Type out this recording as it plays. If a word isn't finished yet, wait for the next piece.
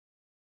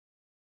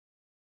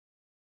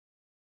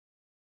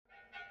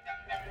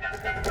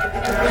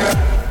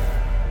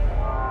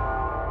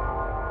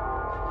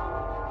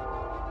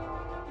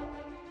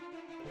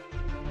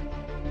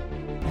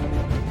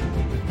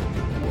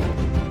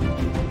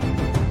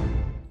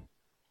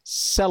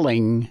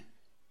Selling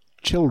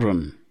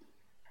children.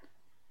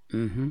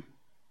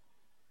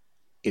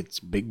 It's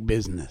big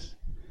business.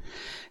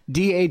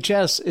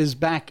 DHS is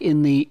back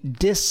in the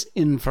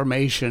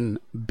disinformation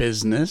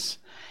business.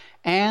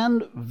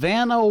 And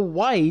Vanna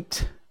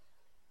White,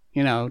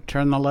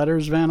 turn the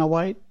letters, Vanna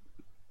White,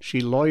 she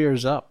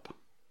lawyers up.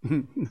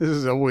 This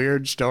is a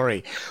weird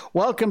story.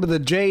 Welcome to the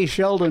Jay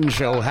Sheldon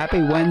Show.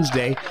 Happy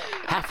Wednesday.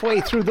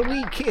 Halfway through the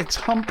week, it's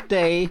hump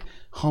day.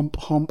 Hump.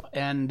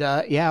 And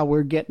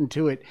we're getting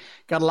to it.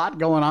 Got a lot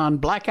going on.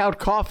 Blackout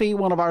Coffee,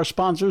 one of our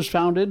sponsors,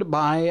 founded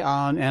by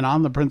and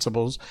on the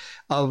principles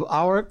of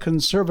our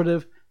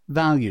conservative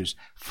values.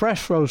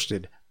 Fresh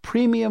roasted,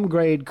 premium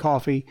grade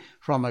coffee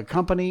from a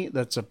company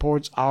that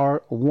supports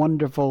our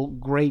wonderful,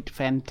 great,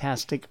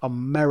 fantastic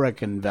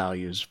American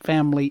values.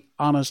 Family,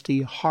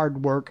 honesty,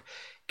 hard work.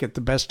 Get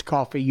the best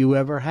coffee you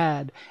ever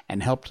had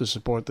and help to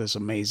support this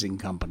amazing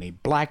company.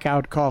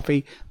 Blackout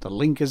Coffee. The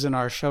link is in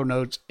our show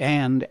notes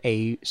and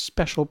a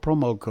special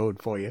promo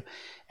code for you,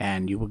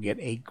 and you will get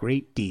a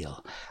great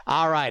deal.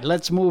 All right,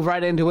 let's move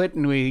right into it,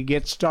 and we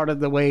get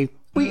started the way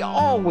we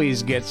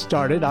always get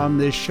started on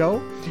this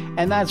show,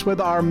 and that's with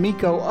our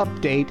Miko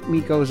update.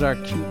 Miko's our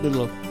cute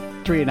little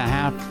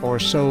 3.5 or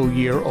so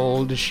year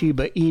old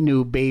Shiba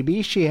Inu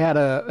baby. She had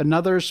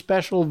another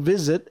special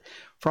visit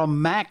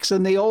from Max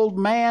and the old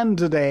man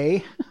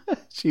today.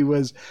 She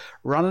was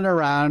running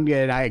around,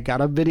 and I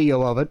got a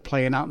video of it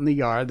playing out in the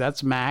yard.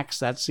 That's Max.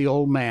 That's the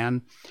old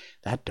man.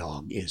 That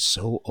dog is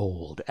so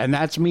old. And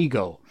that's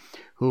Miko,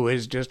 who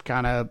is just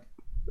kind of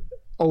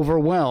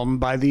overwhelmed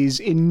by these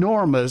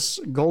enormous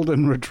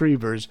golden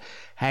retrievers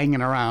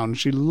hanging around.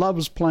 She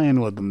loves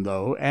playing with them,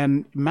 though,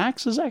 and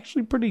Max is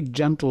actually pretty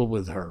gentle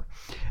with her.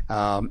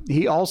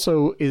 He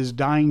also is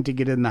dying to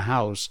get in the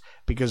house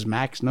because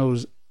Max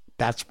knows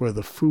that's where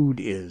the food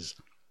is.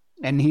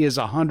 And he is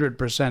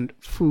 100%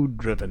 food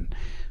driven.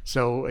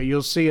 So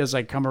you'll see as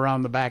I come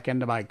around the back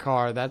end of my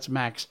car, that's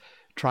Max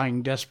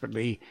trying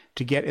desperately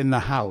to get in the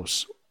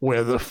house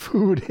where the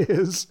food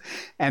is.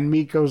 And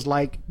Miko's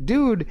like,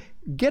 dude,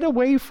 get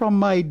away from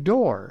my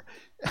door.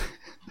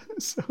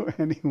 So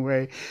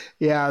anyway,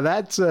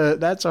 that's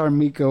our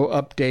Miko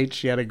update.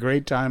 She had a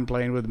great time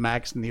playing with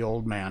Max and the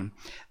old man.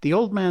 The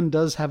old man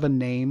does have a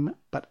name,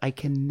 but I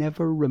can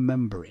never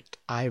remember it.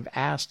 I've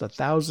asked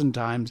 1,000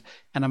 times,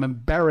 and I'm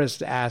embarrassed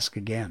to ask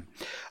again.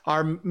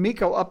 Our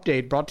Miko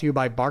update brought to you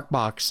by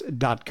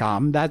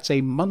BarkBox.com. That's a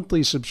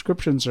monthly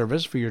subscription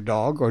service for your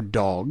dog or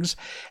dogs,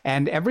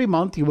 and every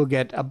month you will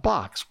get a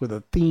box with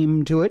a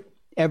theme to it.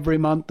 Every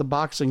month, the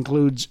box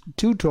includes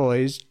 2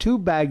 toys, 2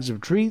 bags of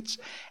treats,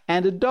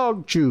 and a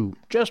dog chew,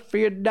 just for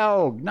your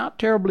dog. Not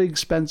terribly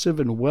expensive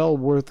and well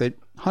worth it.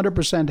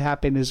 100%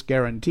 happiness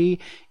guarantee.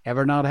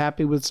 Ever not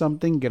happy with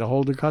something? Get a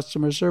hold of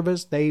customer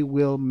service. They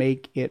will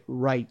make it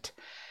right.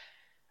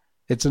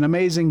 It's an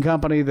amazing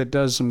company that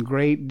does some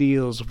great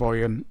deals for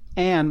you.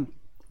 And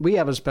we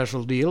have a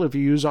special deal if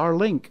you use our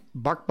link,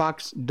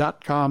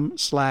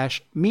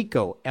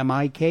 barkbox.com/Miko,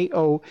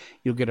 M-I-K-O.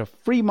 You'll get a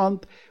free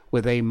month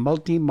with a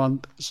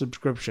multi-month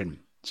subscription.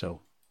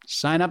 So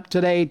sign up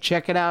today.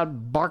 Check it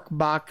out.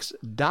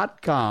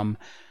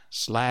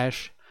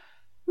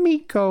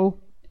 barkbox.com/Miko,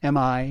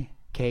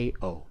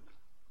 M-I-K-O. All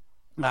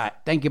right.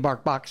 Thank you,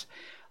 BarkBox.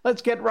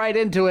 Let's get right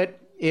into it.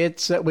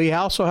 We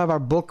also have our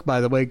book,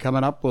 by the way,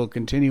 coming up. We'll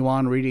continue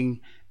on reading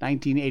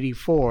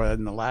 1984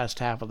 in the last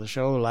half of the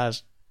show,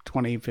 last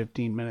 20,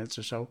 15 minutes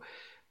or so.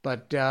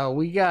 But I'm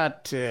going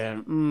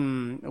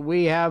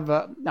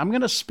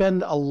to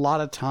spend a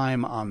lot of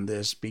time on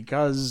this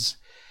because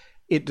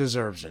it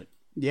deserves it.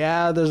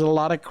 Yeah, there's a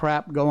lot of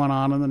crap going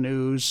on in the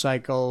news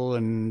cycle,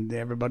 and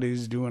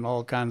everybody's doing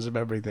all kinds of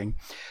everything.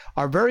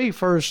 Our very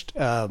first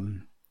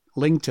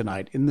link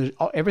tonight,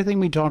 everything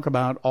we talk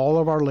about, all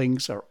of our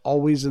links are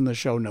always in the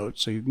show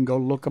notes, so you can go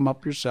look them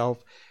up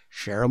yourself,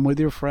 share them with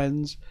your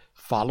friends,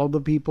 follow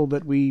the people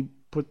that we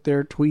put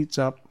their tweets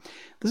up.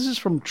 This is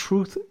from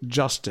Truth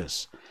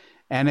Justice.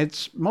 And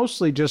it's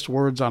mostly just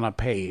words on a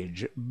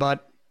page,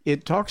 but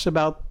it talks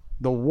about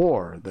the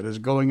war that is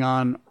going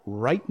on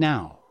right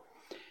now.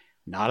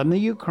 Not in the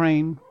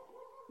Ukraine,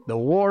 the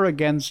war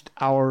against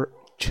our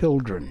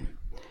children.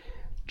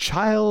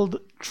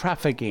 Child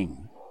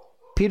trafficking,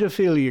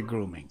 pedophilia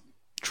grooming,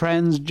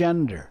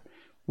 transgender,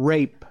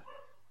 rape,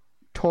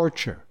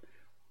 torture,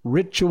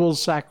 ritual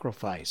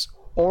sacrifice,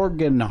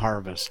 organ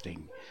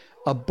harvesting,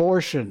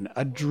 abortion,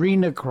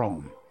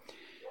 adrenochrome,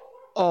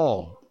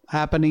 all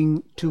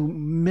happening to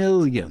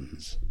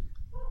millions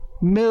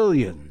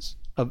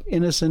of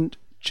innocent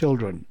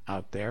children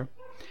out there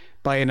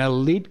by an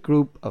elite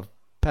group of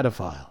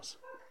pedophiles.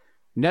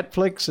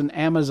 Netflix and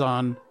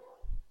Amazon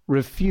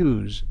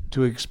refuse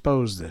to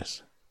expose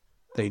this.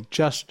 They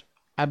just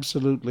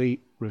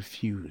absolutely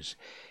refuse.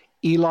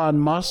 Elon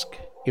Musk,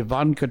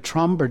 Ivanka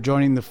Trump are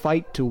joining the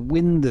fight to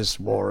win this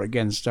war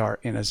against our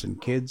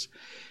innocent kids.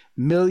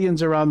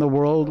 Millions around the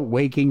world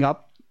waking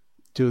up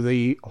to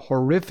the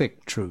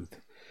horrific truth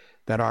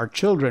that our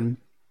children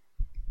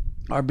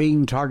are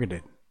being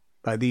targeted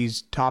by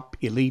these top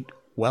elite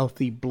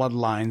wealthy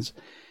bloodlines.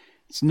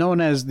 It's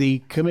known as the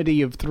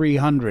Committee of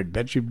 300.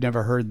 Bet you've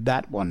never heard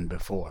that one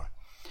before.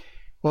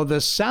 Well,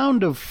 The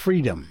Sound of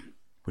Freedom,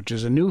 which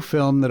is a new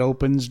film that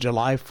opens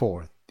July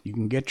 4th. You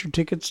can get your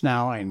tickets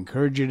now. I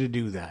encourage you to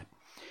do that.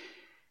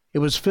 It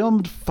was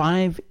filmed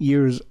 5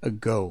 years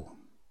ago.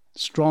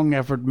 Strong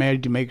effort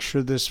made to make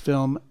sure this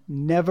film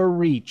never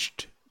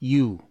reached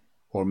you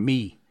or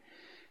me.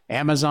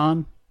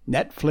 Amazon,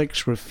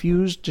 Netflix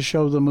refused to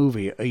show the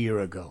movie a year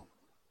ago.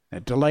 A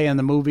delay in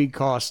the movie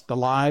cost the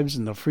lives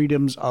and the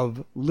freedoms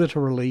of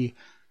literally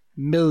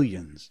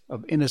millions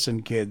of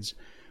innocent kids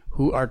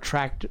who are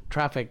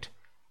trafficked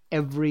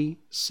every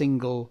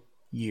single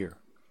year.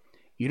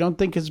 You don't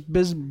think it's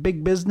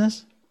big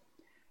business?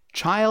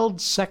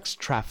 Child sex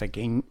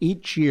trafficking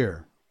each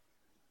year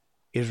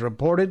is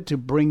reported to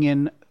bring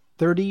in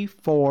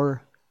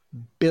 $34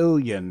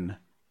 billion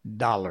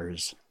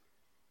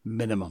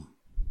minimum.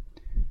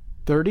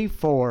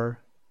 $34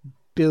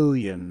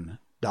 billion,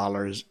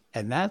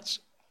 and that's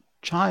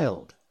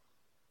child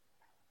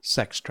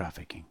sex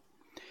trafficking.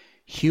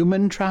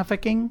 Human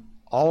trafficking,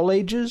 all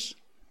ages,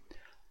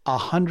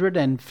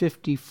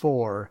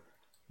 $154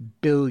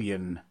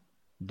 billion.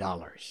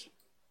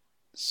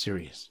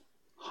 Serious.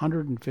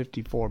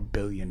 $154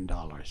 billion.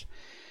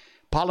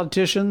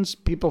 Politicians,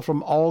 people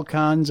from all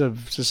kinds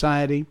of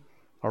society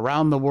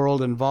around the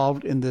world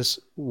involved in this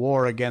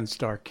war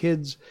against our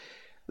kids.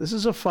 This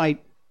is a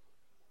fight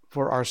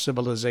for our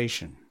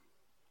civilization,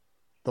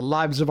 the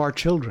lives of our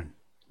children,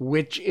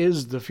 which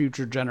is the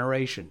future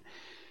generation.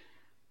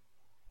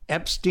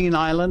 Epstein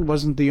Island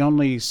wasn't the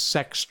only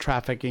sex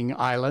trafficking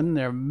island.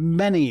 There are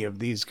many of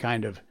these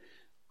kind of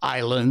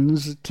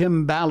islands.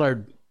 Tim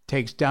Ballard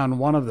takes down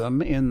one of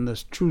them in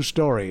the true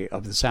story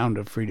of the Sound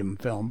of Freedom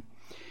film.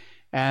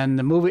 And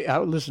the movie,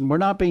 listen, we're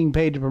not being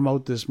paid to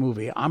promote this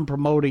movie. I'm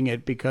promoting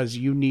it because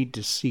you need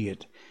to see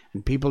it.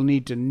 And people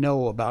need to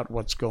know about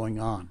what's going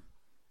on.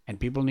 And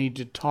people need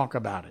to talk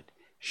about it.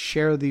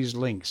 Share these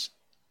links.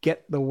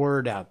 Get the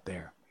word out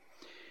there.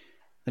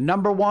 The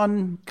number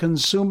one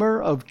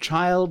consumer of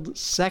child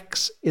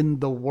sex in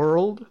the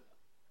world?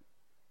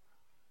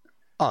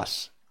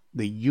 Us,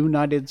 the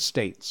United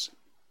States.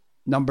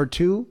 Number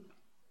two,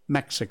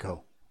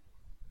 Mexico.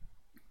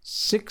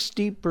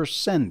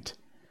 60%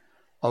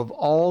 of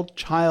all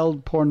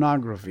child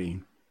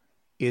pornography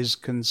is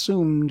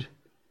consumed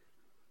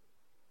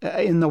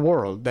in the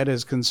world, that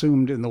is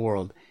consumed in the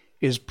world,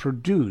 is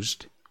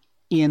produced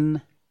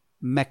in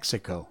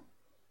Mexico.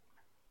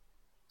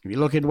 If you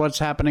look at what's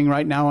happening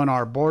right now on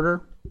our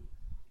border,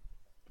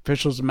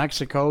 officials in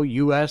Mexico,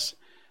 U.S.,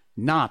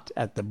 not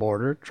at the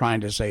border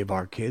trying to save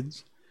our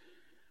kids,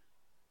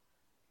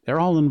 they're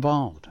all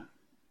involved.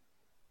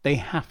 They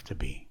have to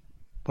be.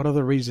 What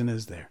other reason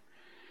is there?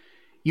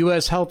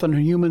 U.S. Health and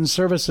Human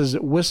Services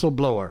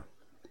whistleblower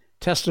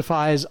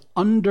testifies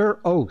under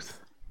oath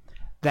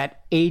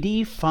that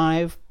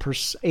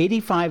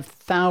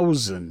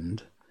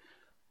 85,000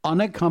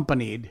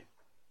 unaccompanied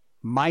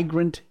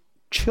migrant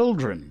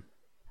children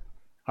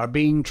are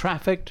being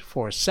trafficked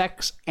for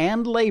sex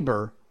and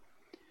labor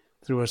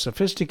through a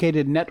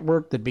sophisticated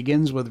network that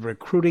begins with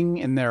recruiting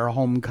in their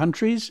home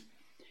countries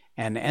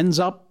and ends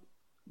up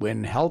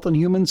when Health and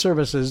Human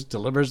Services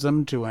delivers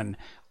them to an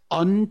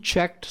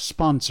unchecked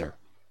sponsor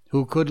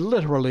who could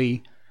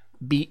literally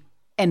be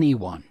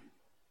anyone.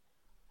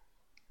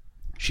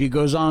 She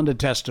goes on to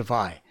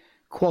testify,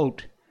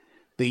 quote,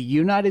 "The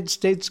United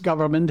States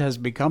government has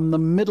become the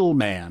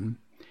middleman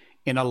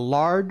in a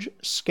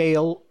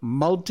large-scale,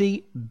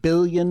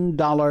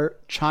 multi-billion-dollar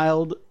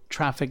child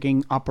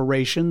trafficking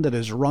operation that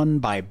is run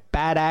by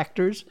bad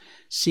actors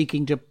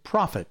seeking to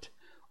profit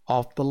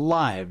off the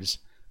lives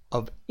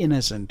of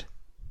innocent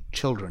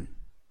children."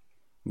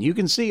 You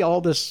can see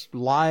all this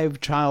live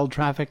child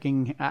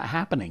trafficking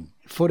happening,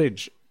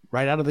 footage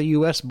right out of the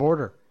U.S.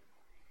 border.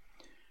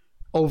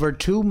 Over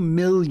 2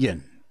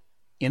 million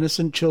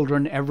innocent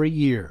children every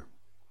year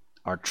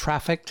are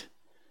trafficked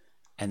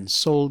and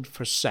sold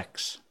for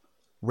sex,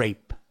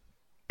 rape,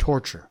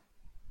 torture.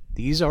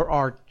 These are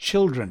our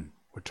children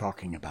we're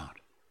talking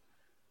about.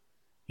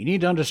 You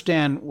need to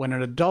understand, when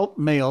an adult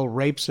male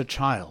rapes a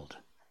child,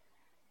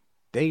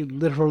 they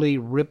literally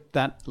rip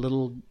that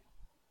little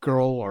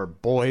girl or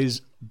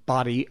boy's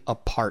body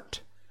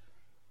apart.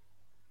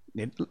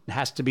 It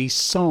has to be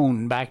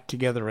sewn back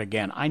together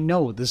again. I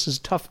know this is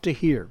tough to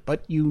hear,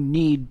 but you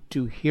need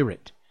to hear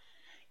it.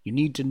 You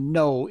need to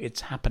know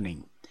it's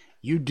happening.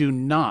 You do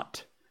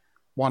not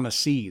want to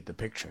see the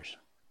pictures.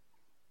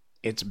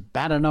 It's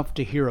bad enough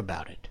to hear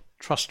about it.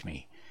 Trust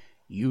me,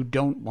 you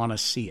don't want to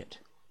see it.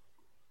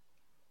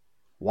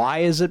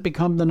 Why has it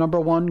become the number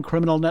one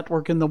criminal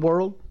network in the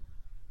world?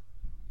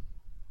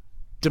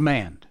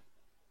 Demand.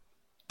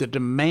 The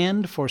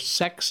demand for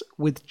sex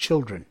with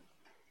children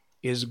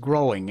is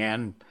growing,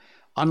 and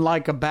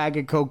unlike a bag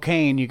of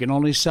cocaine, you can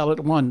only sell it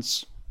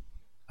once.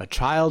 A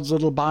child's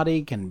little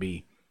body can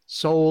be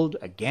sold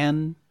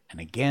again and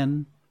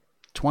again,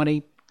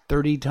 20,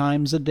 30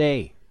 times a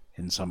day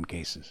in some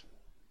cases.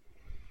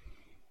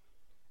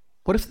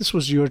 What if this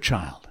was your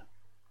child?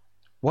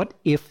 What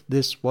if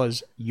this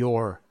was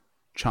your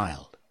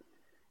child?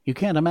 You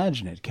can't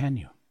imagine it, can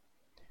you?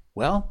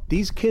 Well,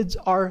 these kids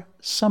are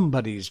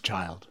somebody's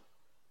child.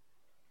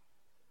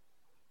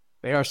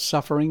 They are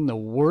suffering the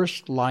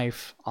worst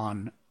life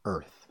on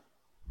earth.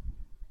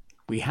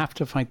 We have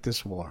to fight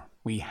this war.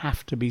 We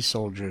have to be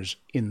soldiers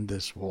in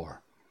this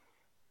war.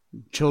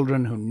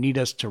 Children who need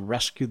us to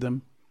rescue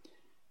them,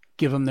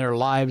 give them their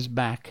lives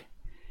back,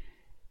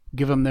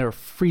 give them their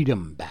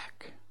freedom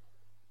back.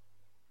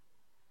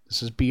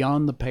 This is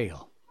beyond the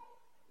pale.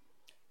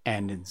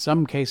 And in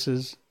some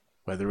cases,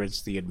 whether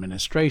it's the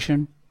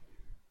administration,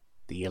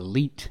 the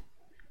elite,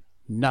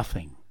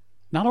 nothing.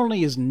 Not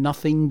only is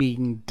nothing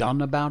being done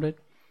about it,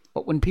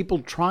 but when people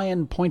try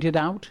and point it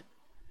out,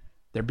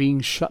 they're being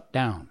shut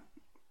down.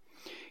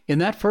 In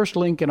that first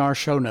link in our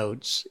show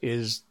notes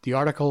is the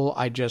article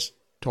I just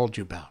told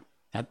you about.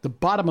 At the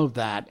bottom of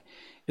that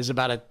is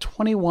about a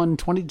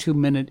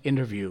 22-minute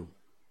interview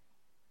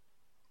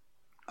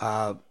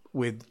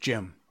with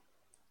Jim,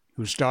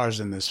 who stars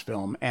in this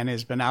film and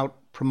has been out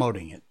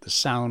promoting it, The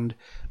Sound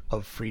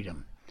of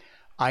Freedom.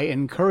 I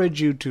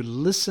encourage you to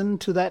listen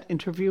to that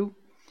interview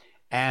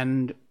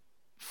and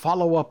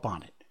follow up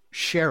on it,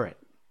 share it,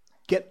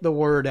 get the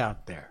word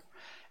out there.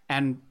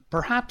 And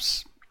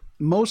perhaps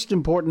most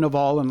important of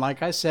all, and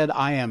like I said,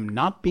 I am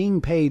not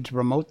being paid to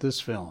promote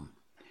this film,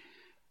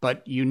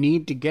 but you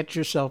need to get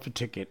yourself a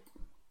ticket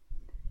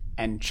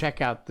and check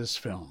out this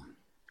film.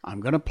 I'm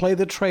going to play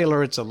the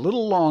trailer. It's a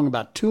little long,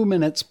 about 2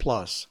 minutes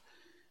plus,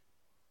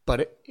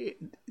 but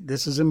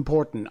this is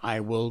important. I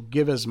will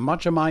give as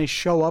much of my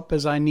show up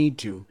as I need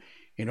to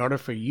in order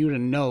for you to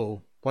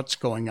know what's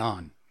going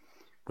on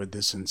with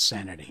this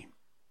insanity.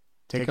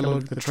 Take a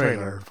look at the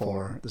trailer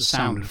for The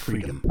Sound of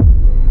Freedom.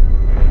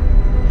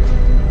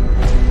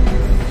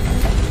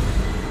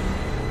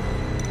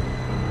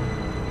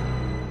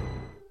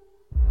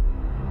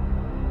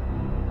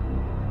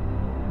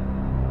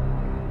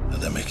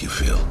 How'd that make you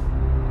feel?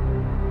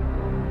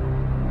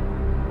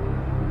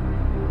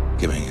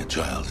 Giving a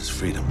child his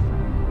freedom.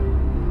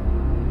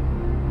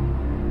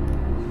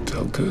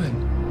 Felt good.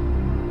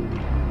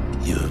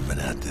 You have been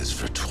at this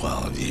for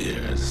 12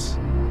 years.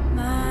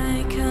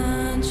 My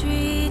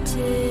country,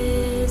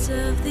 'tis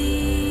of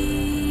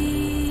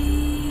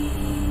thee.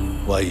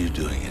 Why are you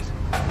doing it?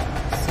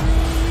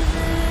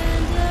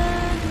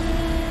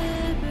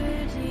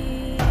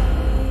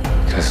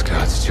 Because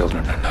God's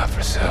children are not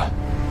for sale.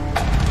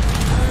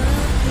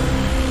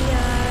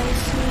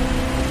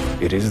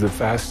 It is the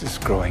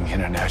fastest growing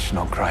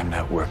international crime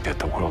network that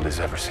the world has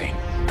ever seen.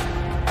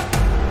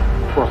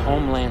 For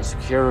Homeland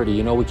Security,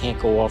 you know we can't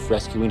go off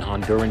rescuing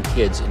Honduran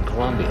kids in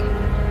Colombia.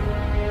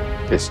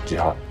 This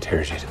job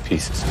tears you to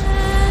pieces.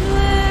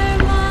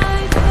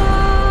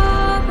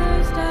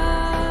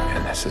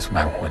 And this is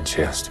my one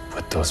chance to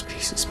put those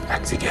pieces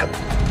back together.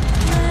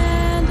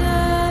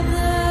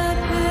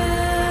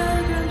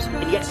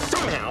 And yet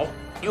somehow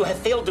you have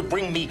failed to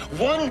bring me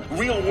one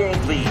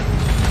real-world lead.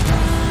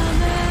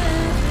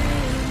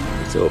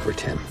 It's over,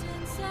 Tim.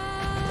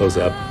 Close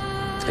up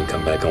and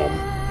come back home.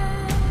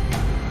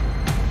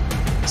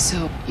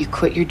 So you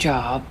quit your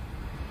job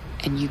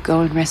and you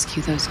go and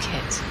rescue those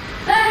kids.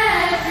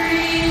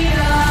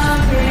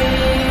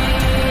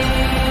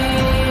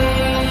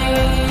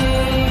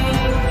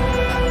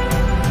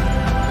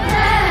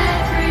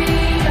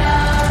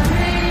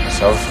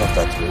 South of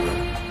that river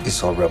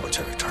is all rebel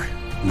territory.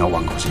 No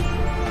one goes in.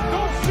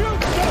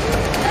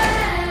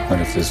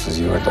 What if this was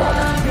your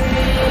daughter?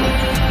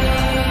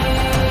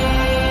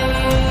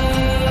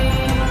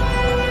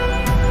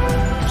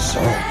 So,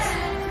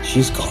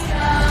 she's gone.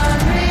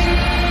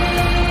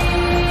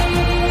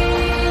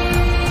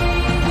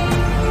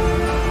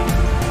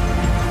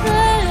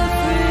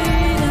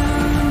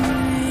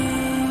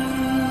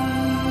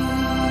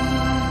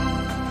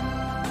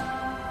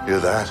 Hear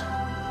that?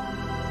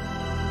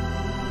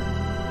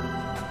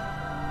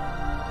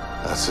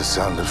 That's the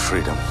sound of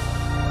freedom.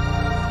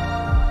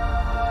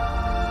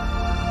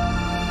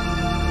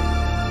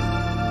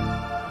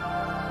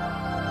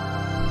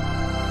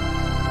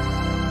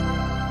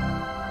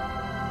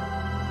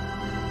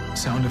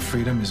 Sound of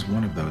Freedom is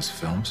one of those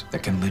films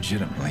that can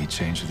legitimately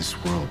change this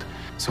world.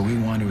 So we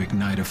want to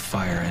ignite a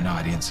fire in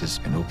audiences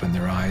and open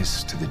their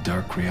eyes to the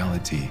dark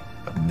reality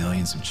of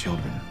millions of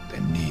children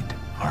that need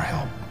our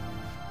help.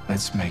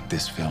 Let's make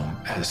this film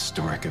a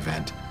historic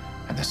event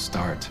and the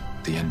start,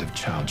 the end of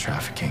child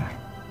trafficking.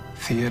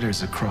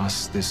 Theaters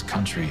across this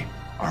country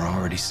are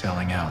already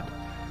selling out.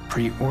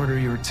 Pre-order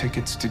your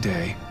tickets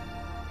today,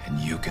 and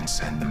you can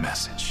send the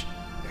message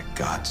that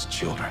God's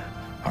children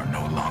are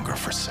no longer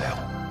for sale.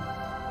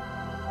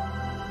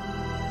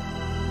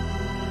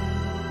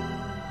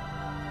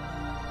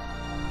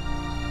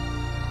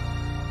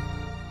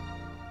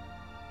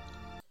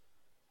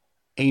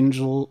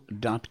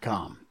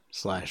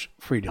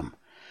 angel.com/freedom,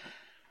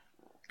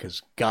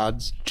 because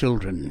God's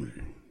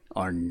children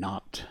are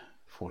not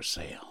for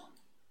sale.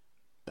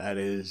 That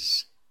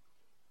is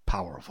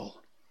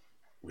powerful,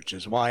 which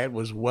is why it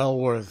was well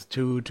worth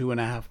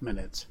 2.5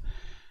 minutes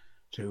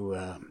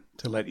to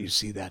let you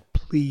see that.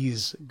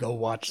 Please go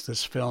watch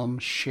this film.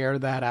 Share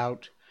that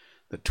out.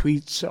 The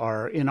tweets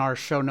are in our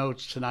show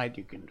notes tonight.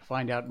 You can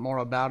find out more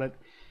about it.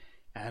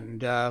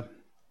 And,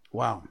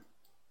 wow.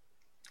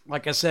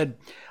 Like I said,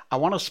 I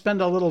want to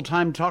spend a little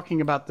time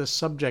talking about this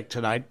subject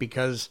tonight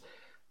because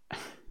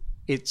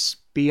it's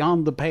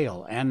beyond the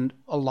pale. And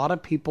a lot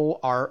of people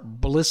are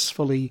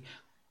blissfully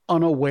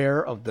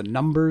unaware of the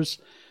numbers,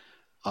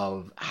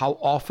 of how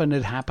often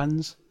it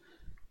happens,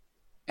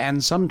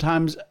 and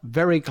sometimes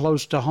very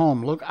close to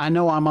home. Look, I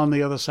know I'm on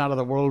the other side of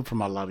the world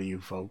from a lot of you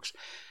folks,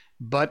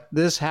 but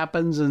this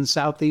happens in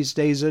Southeast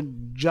Asia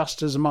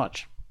just as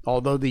much.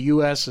 Although the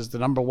U.S. is the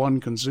number one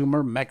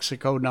consumer,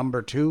 Mexico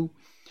number two.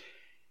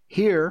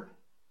 Here,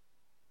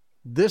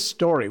 this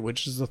story,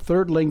 which is the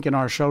third link in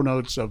our show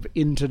notes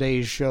in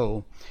today's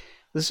show,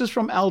 this is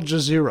from Al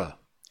Jazeera,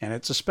 and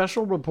it's a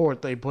special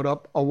report they put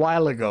up a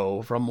while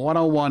ago from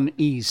 101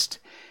 East,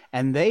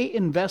 and they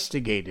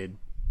investigated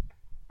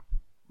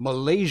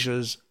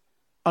Malaysia's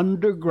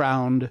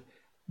underground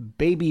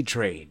baby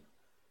trade.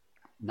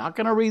 Not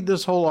going to read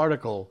this whole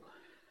article,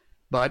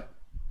 but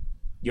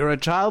you're a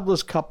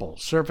childless couple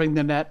surfing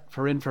the net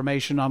for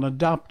information on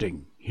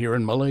adopting here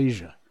in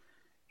Malaysia.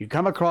 You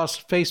come across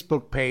a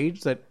Facebook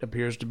page that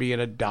appears to be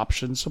an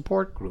adoption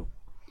support group.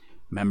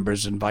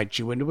 Members invite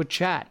you into a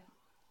chat,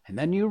 and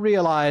then you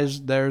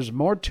realize there's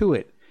more to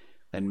it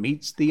than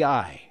meets the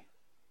eye.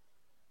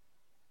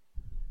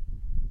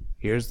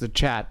 Here's the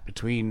chat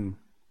between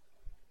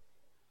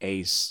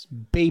a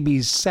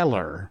baby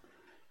seller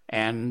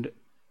and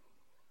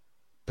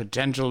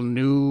potential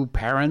new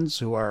parents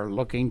who are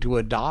looking to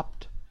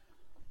adopt.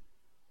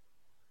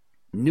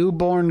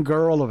 Newborn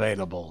girl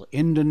available.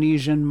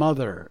 Indonesian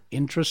mother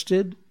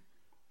interested.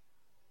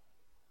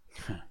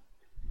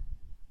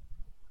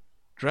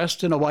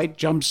 Dressed in a white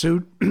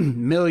jumpsuit,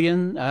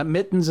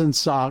 mittens and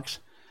socks,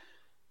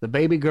 the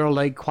baby girl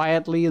lay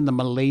quietly in the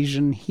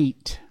Malaysian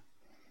heat.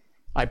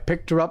 I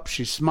picked her up.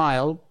 She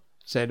smiled,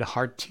 said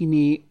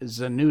Hartini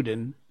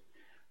Zainuddin,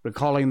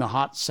 recalling the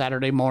hot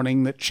Saturday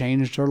morning that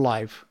changed her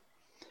life.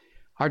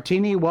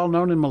 Hartini, well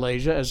known in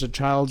Malaysia as a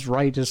child's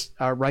rights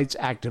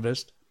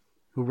activist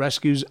who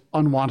rescues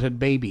unwanted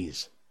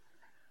babies.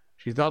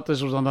 She thought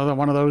this was another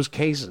one of those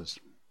cases.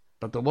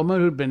 But the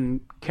woman who'd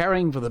been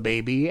caring for the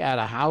baby at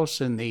a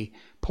house in the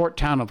port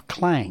town of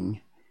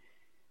Klang,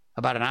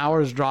 about an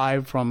hour's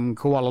drive from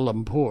Kuala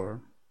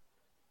Lumpur,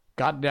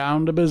 got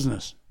down to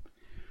business.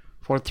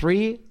 For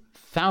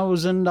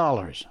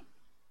 $3,000,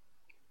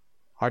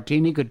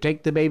 Hartini could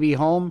take the baby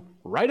home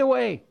right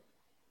away.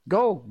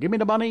 Go, give me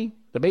the money.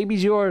 The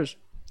baby's yours.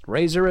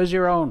 Raise her as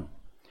your own.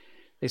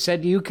 They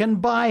said you can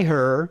buy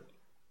her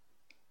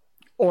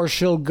or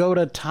she'll go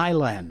to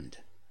Thailand.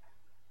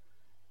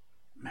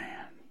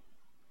 Man.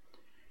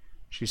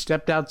 She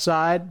stepped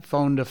outside,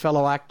 phoned a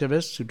fellow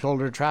activist who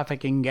told her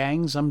trafficking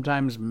gangs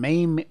sometimes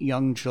maim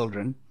young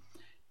children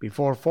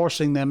before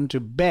forcing them to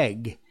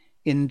beg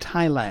in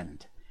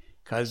Thailand,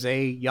 because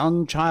a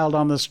young child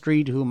on the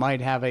street who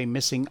might have a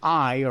missing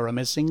eye or a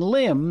missing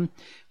limb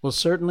will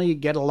certainly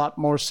get a lot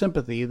more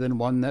sympathy than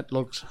one that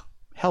looks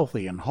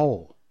healthy and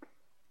whole.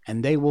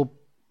 And they will,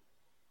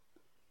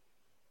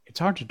 it's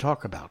hard to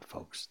talk about,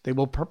 folks. They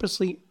will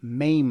purposely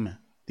maim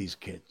these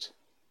kids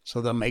so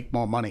they'll make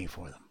more money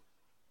for them.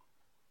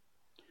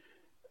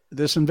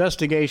 This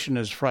investigation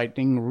is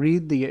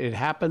frightening. It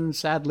happened,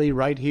 sadly,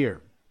 right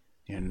here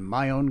in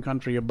my own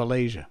country of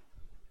Malaysia.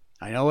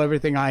 I know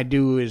everything I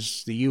do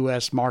is the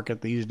U.S.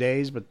 market these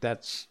days, but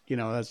that's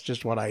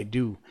just what I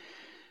do.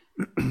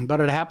 But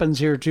it happens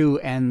here too,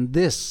 and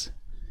this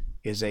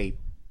is a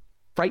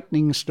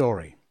frightening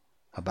story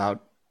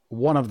about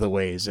one of the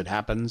ways it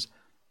happens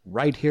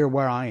right here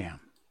where I am.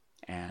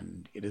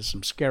 And it is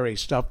some scary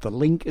stuff. The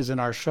link is in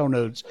our show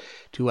notes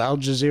to Al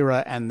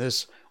Jazeera and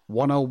this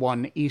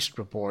 101 East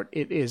report.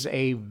 It is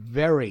a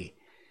very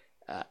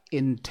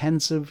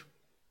intensive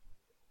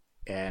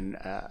and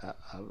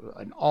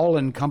an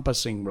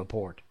all-encompassing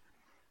report.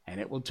 And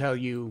it will tell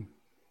you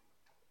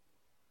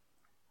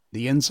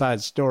the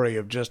inside story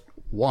of just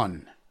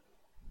one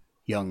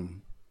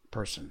young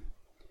person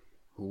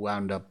who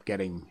wound up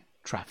getting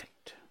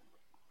trafficked.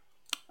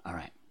 All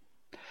right.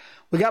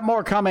 We got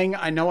more coming.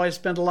 I know I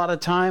spent a lot of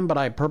time, but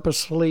I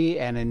purposefully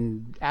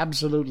and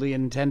absolutely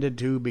intended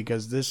to,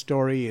 because this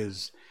story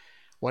is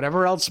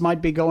whatever else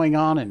might be going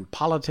on in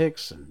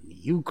politics and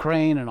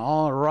Ukraine and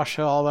all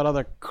Russia, all that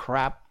other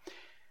crap.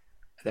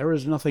 There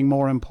is nothing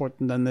more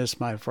important than this,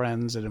 my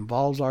friends. It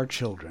involves our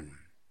children,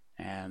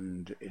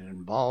 and it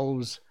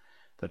involves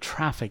the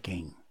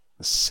trafficking,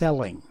 the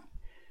selling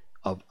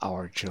of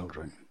our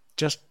children.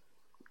 Just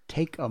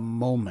take a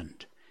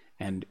moment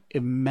and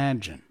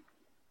imagine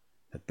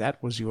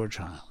that was your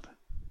child.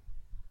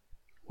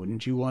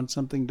 Wouldn't you want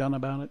something done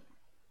about it?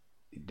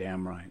 You're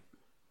damn right.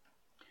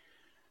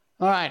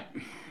 All right.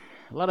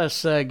 let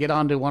us get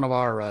on to one of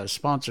our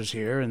sponsors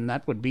here, and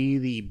that would be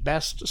the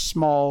best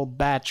small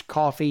batch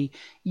coffee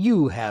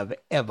you have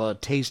ever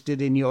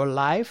tasted in your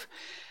life.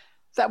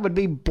 That would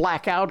be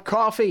Blackout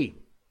Coffee.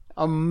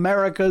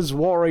 America's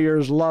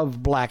warriors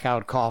love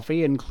Blackout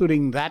Coffee,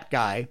 including that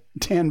guy.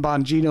 Dan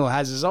Bongino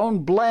has his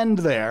own blend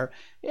there.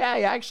 Yeah,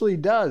 he actually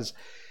does.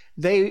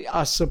 They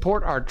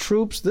support our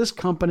troops. This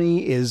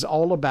company is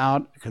all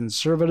about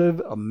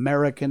conservative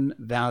American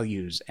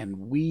values,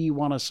 and we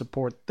want to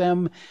support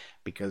them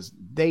because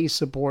they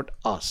support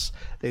us.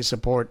 They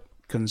support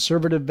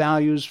conservative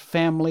values,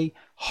 family,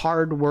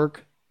 hard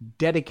work,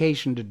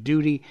 dedication to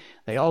duty.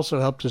 They also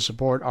help to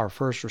support our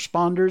first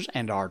responders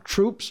and our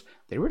troops.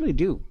 They really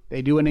do.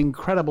 They do an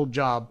incredible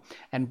job.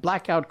 And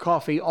Blackout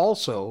Coffee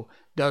also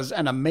does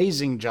an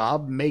amazing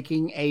job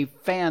making a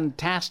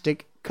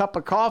fantastic cup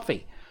of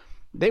coffee.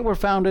 They were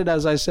founded,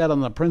 as I said,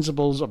 on the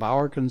principles of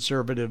our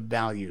conservative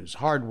values: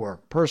 hard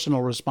work,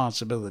 personal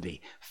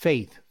responsibility,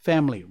 faith,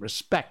 family,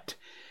 respect.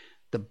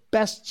 The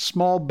best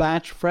small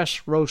batch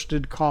fresh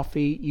roasted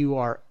coffee you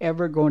are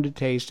ever going to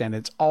taste, and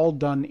it's all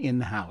done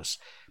in-house.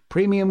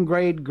 Premium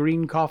grade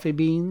green coffee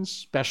beans,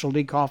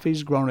 specialty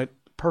coffees grown at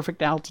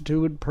perfect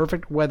altitude,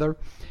 perfect weather,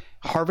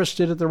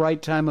 harvested at the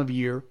right time of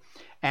year.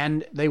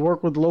 And they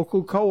work with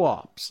local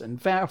co-ops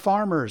and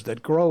farmers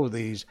that grow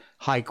these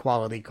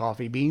high-quality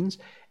coffee beans,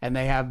 and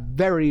they have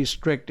very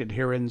strict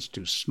adherence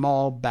to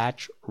small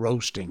batch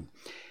roasting.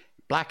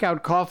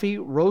 Blackout Coffee,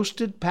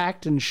 roasted,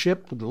 packed, and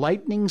shipped with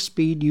lightning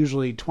speed,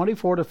 usually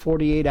 24 to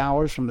 48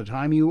 hours from the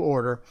time you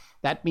order.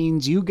 That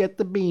means you get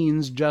the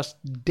beans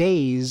just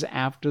days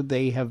after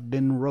they have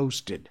been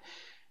roasted.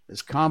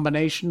 This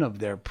combination of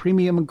their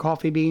premium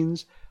coffee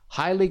beans,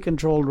 highly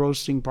controlled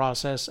roasting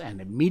process,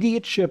 and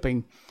immediate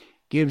shipping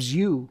gives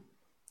you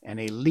an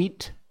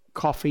elite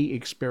coffee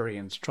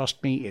experience.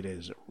 Trust me, it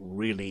is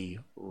really,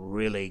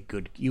 really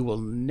good. You will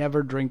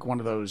never drink one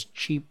of those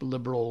cheap,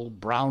 liberal,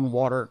 brown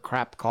water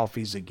crap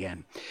coffees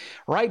again.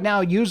 Right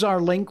now, use our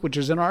link, which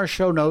is in our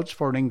show notes,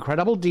 for an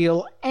incredible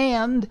deal.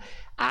 And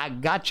I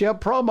got you a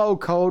promo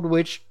code,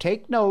 which,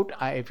 take note,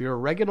 if you're a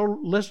regular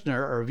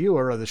listener or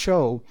viewer of the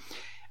show,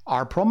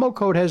 our promo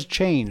code has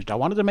changed. I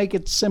wanted to make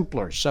it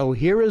simpler. So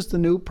here is the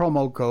new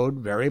promo code,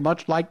 very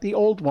much like the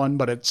old one,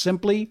 but it's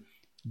simply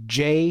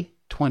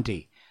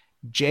J20.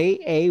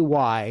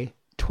 J-A-Y-20.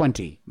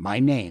 My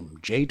name,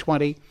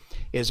 J20,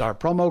 is our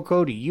promo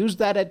code. You use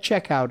that at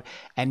checkout,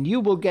 and you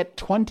will get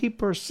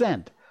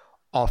 20%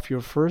 off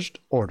your first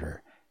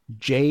order.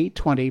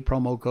 J20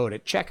 promo code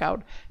at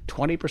checkout,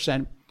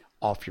 20%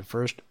 off your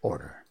first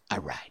order. All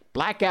right.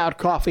 Blackout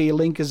Coffee,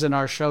 link is in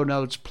our show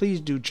notes.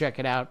 Please do check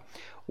it out.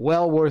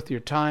 Well worth your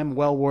time,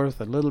 well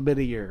worth a little bit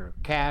of your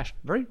cash.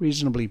 Very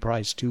reasonably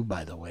priced, too,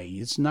 by the way.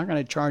 It's not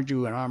going to charge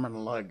you an arm and a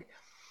leg.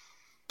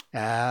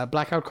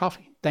 Blackout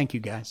Coffee. Thank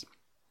you, guys.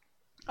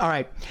 All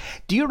right.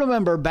 Do you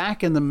remember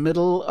back in the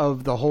middle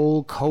of the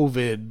whole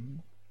COVID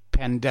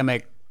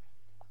pandemic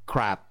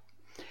crap,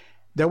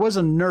 there was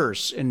a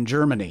nurse in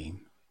Germany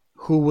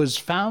who was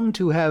found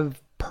to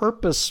have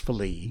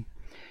purposefully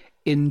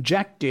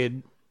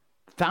injected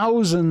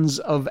thousands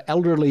of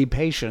elderly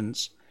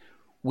patients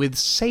with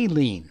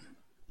saline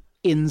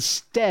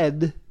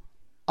instead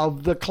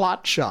of the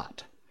clot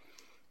shot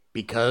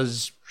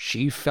because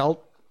she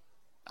felt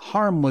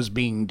harm was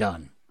being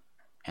done.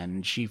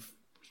 And she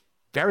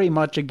very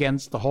much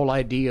against the whole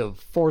idea of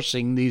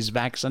forcing these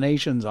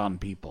vaccinations on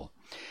people.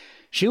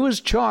 She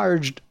was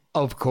charged,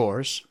 of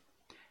course,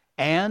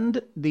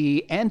 and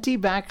the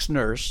anti-vax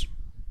nurse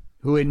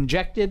who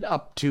injected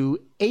up to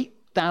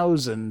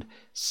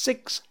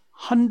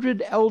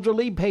 8,600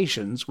 elderly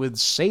patients with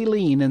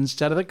saline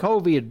instead of the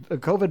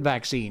COVID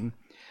vaccine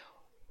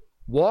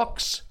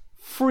walks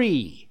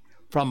free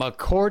from a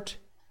court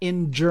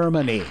in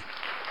Germany.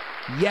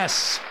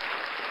 Yes.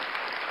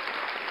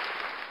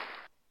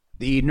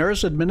 The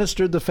nurse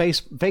administered the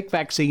fake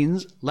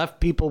vaccines, left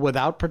people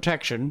without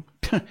protection.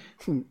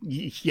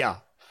 Yeah,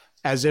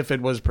 as if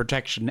it was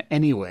protection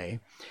anyway.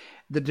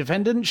 The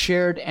defendant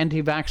shared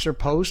anti-vaxxer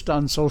posts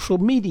on social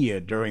media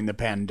during the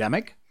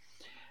pandemic.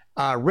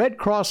 Red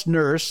Cross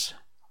nurse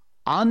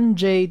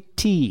Anje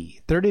T.,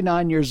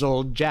 39 years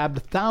old,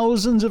 jabbed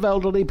thousands of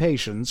elderly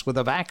patients with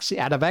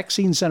at a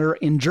vaccine center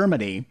in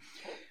Germany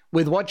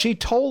with what she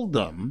told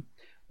them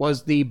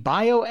was the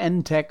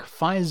BioNTech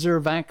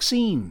Pfizer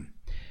vaccine.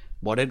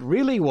 What it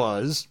really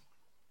was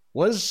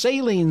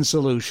saline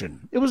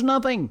solution. It was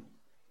nothing.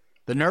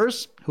 The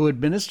nurse who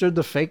administered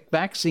the fake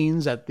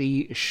vaccines at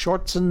the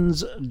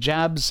Schortzens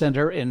Jab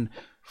Center in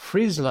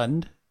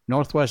Friesland,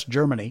 northwest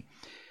Germany,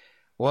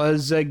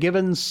 was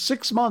given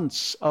 6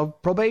 months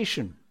of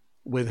probation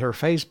with her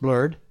face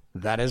blurred.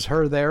 That is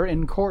her there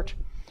in court.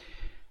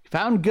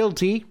 Found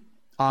guilty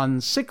on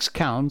 6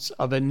 counts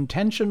of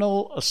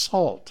intentional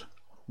assault.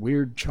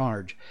 Weird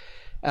charge.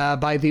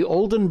 By the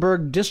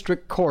Oldenburg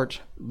District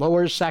Court,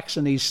 Lower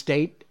Saxony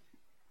State.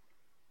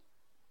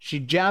 She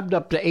jabbed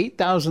up to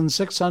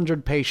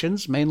 8,600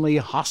 patients, mainly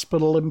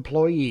hospital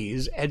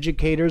employees,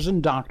 educators,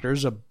 and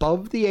doctors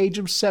above the age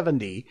of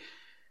 70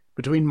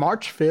 between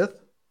March 5th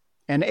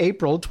and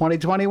April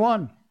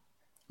 2021,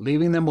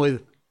 leaving them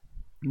with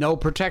no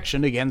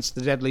protection against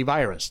the deadly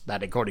virus.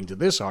 That, according to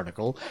this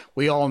article,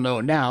 we all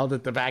know now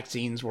that the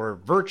vaccines were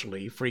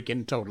virtually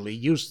freaking totally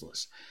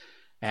useless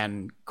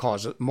and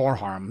cause more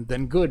harm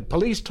than good.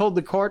 Police told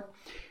the court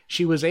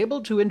she was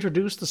able to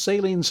introduce the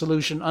saline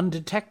solution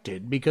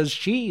undetected because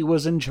she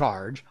was in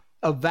charge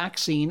of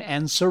vaccine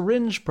and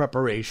syringe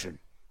preparation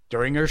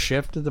during her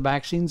shift at the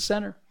vaccine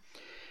center.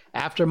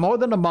 After more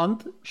than a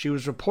month, she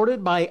was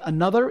reported by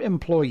another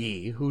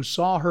employee who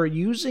saw her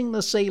using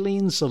the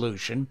saline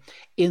solution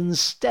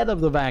instead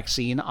of the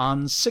vaccine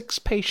on 6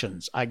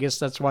 patients. I guess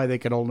that's why they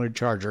could only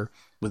charge her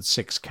with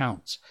 6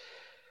 counts.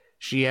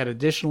 She had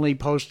additionally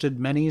posted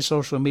many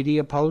social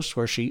media posts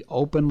where she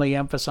openly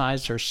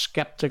emphasized her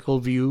skeptical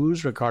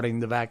views regarding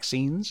the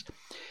vaccines.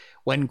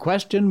 When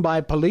questioned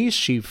by police,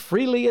 she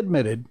freely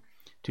admitted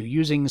to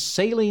using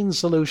saline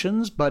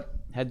solutions, but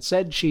had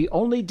said she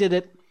only did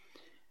it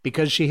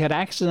because she had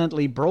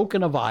accidentally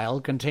broken a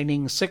vial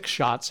containing 6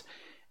 shots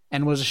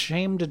and was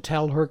ashamed to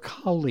tell her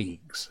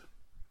colleagues.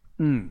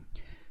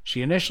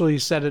 She initially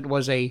said it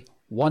was a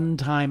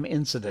one-time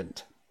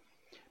incident,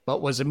 but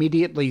was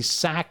immediately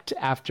sacked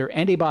after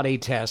antibody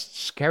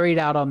tests carried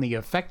out on the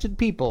affected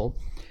people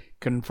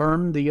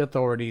confirmed the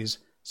authorities'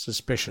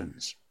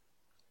 suspicions.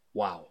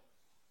 Wow.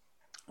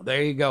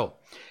 There you go.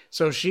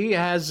 So she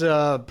has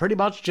pretty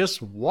much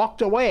just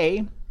walked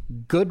away,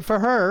 good for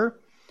her,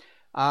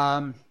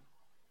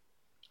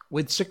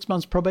 with 6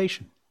 months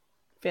probation.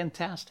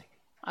 Fantastic.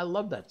 I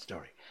love that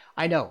story.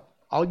 I know.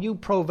 All you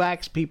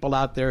pro-vax people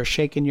out there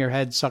shaking your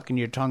head, sucking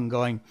your tongue,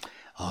 going,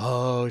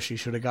 oh, she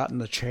should have gotten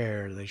the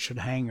chair. They should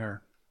hang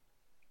her.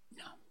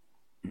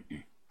 No.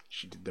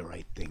 She did the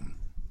right thing.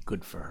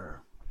 Good for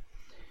her.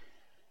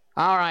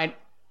 All right.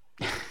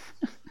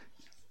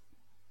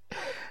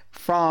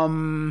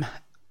 From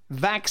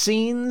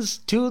vaccines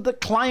to the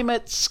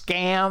climate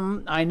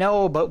scam. I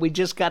know, but we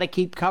just got to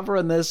keep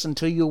covering this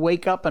until you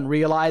wake up and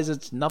realize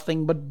it's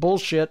nothing but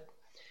bullshit.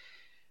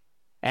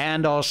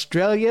 And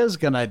Australia's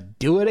going to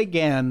do it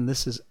again.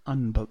 This is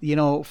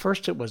unbelievable.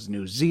 First it was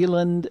New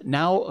Zealand.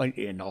 Now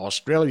in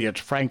Australia,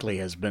 frankly,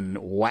 has been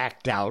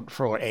whacked out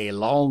for a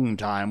long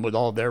time with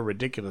all their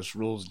ridiculous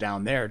rules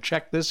down there.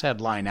 Check this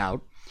headline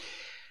out.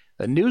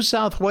 The New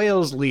South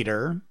Wales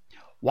leader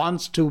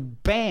wants to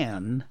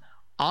ban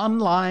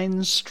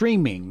online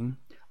streaming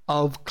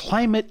of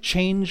climate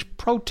change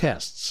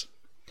protests.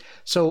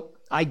 So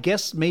I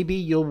guess maybe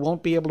you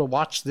won't be able to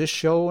watch this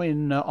show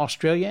in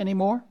Australia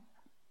anymore,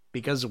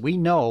 because we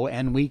know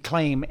and we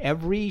claim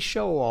every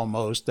show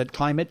almost that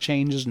climate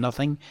change is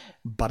nothing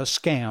but a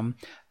scam,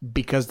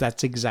 because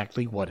that's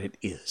exactly what it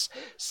is.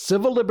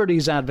 Civil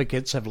liberties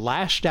advocates have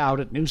lashed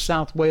out at New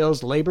South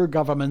Wales Labor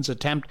government's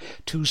attempt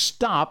to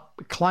stop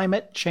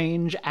climate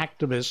change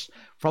activists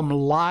from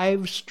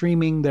live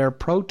streaming their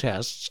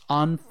protests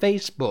on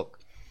Facebook.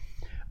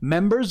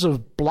 Members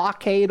of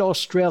Blockade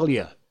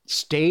Australia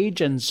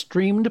staged and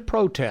streamed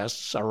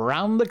protests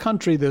around the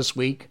country this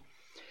week,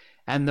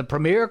 and the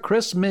Premier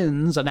Chris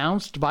Minns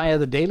announced via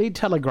the Daily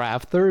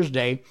Telegraph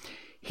Thursday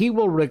he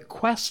will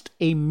request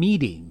a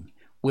meeting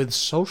with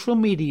social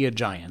media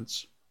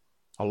giants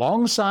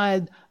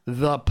alongside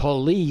the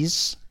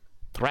police,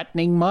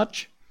 threatening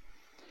much,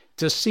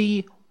 to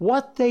see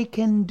what they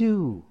can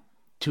do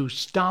to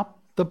stop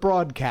the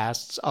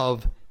broadcasts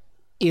of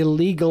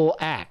illegal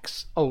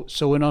acts. Oh,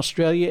 so in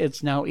Australia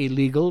it's now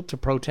illegal to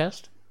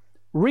protest?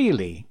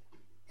 Really?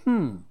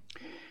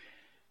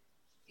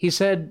 He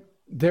said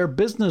their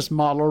business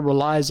model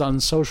relies on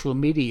social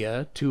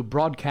media to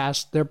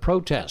broadcast their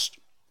protest.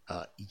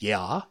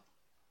 Yeah.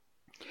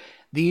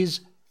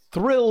 These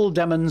thrill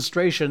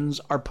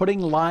demonstrations are putting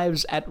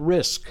lives at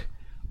risk,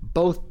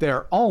 both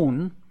their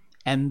own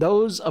and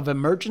those of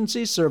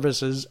emergency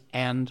services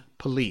and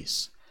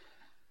police.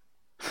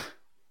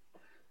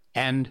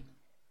 And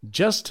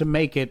just to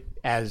make it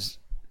as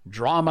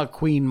drama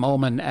queen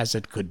moment as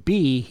it could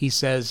be, he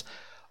says,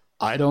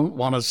 I don't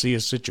want to see a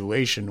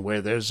situation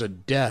where there's a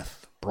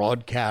death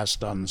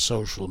broadcast on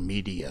social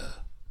media.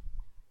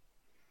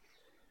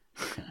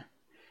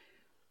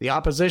 The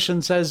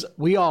opposition says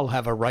we all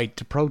have a right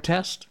to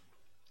protest.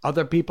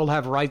 Other people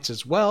have rights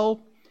as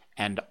well,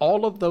 and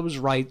all of those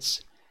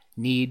rights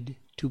need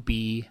to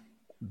be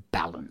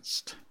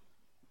balanced.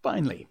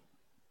 Finally,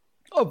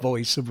 a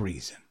voice of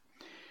reason.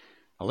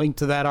 A link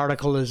to that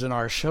article is in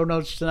our show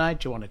notes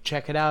tonight. You want to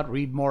check it out,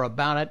 read more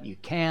about it, you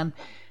can.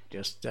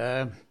 Just,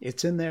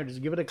 it's in there.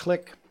 Just give it a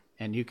click,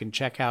 and you can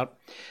check out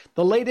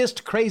the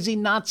latest crazy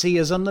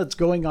Nazism that's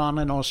going on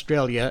in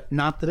Australia.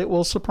 Not that it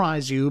will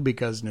surprise you,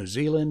 because New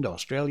Zealand,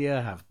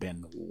 Australia have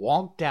been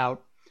wonked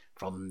out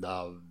from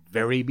the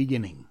very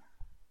beginning.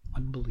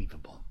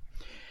 Unbelievable.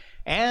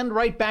 And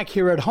right back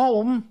here at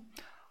home,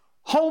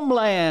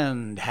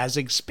 Homeland has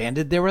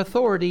expanded their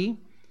authority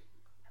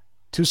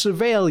to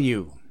surveil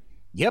you.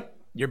 Yep,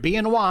 you're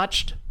being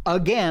watched.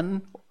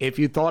 Again, if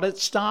you thought it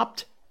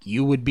stopped,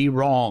 you would be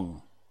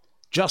wrong.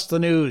 Just the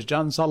News,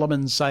 John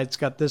Sullivan's site's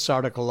got this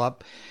article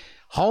up.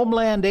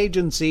 Homeland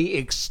Agency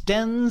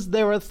extends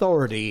their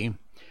authority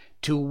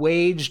to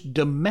wage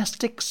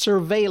domestic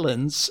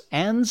surveillance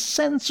and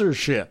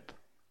censorship,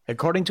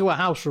 according to a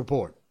House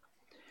report.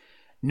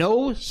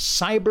 No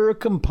cyber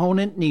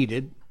component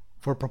needed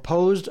for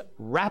proposed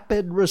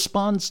rapid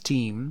response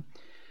team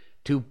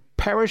to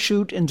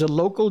parachute into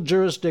local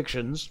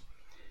jurisdictions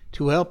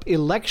to help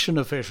election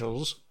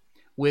officials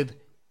with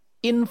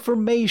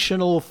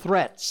informational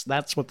threats.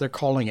 That's what they're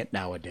calling it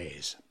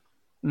nowadays.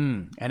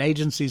 An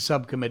agency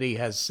subcommittee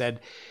has said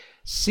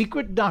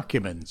secret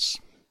documents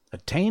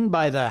obtained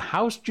by the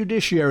House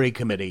Judiciary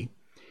Committee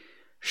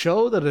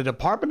show that a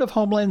Department of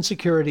Homeland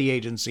Security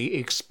agency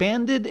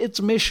expanded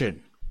its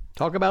mission,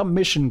 talk about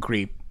mission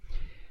creep,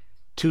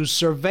 to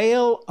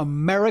surveil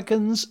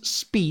Americans'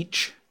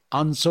 speech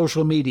on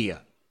social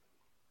media.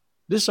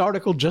 This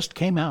article just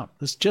came out.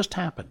 This just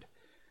happened.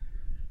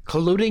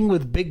 Colluding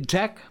with big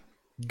tech,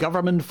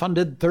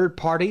 government-funded third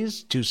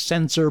parties to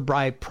censor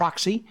by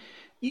proxy.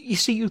 You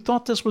see, you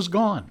thought this was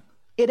gone.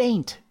 It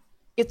ain't.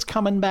 It's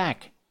coming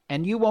back,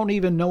 and you won't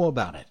even know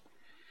about it.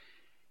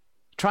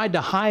 Tried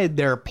to hide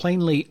their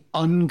plainly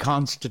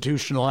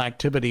unconstitutional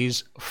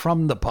activities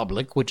from the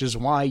public, which is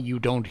why you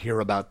don't hear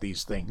about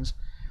these things.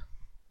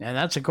 And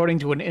that's according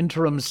to an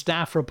interim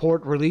staff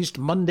report released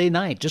Monday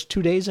night, just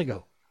 2 days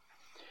ago.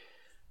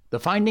 The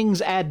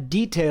findings add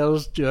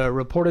details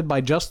reported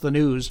by Just the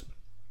News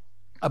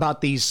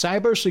about the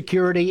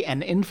Cybersecurity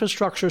and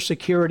Infrastructure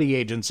Security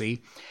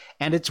Agency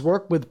and its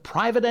work with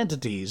private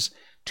entities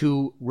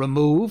to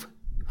remove,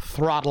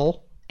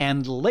 throttle,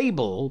 and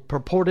label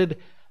purported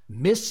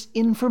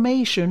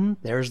misinformation,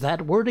 there's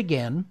that word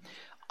again,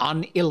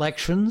 on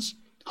elections,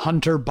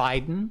 Hunter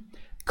Biden,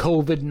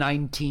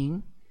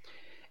 COVID-19,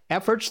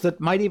 efforts that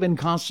might even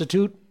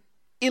constitute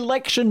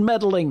election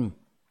meddling.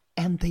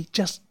 And they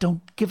just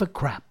don't give a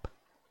crap.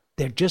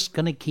 They're just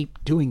going to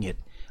keep doing it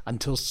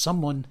until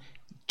someone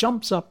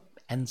jumps up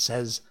and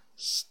says,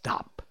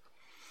 stop.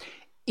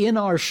 In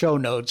our show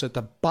notes, at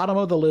the bottom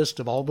of the list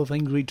of all the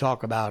things we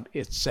talk about,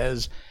 it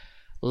says,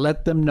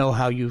 let them know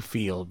how you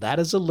feel. That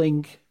is a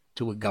link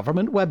to a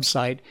government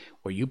website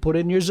where you put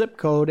in your zip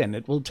code and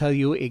it will tell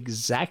you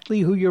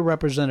exactly who your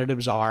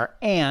representatives are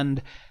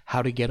and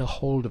how to get a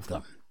hold of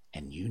them.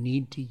 And you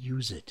need to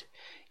use it.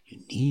 You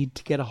need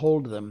to get a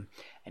hold of them,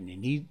 and you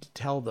need to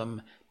tell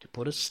them to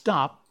put a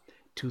stop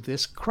to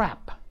this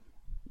crap.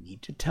 You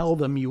need to tell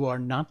them you are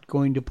not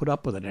going to put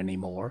up with it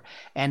anymore.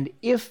 And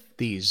if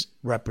these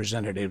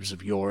representatives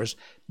of yours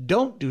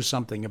don't do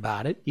something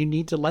about it, you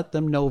need to let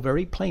them know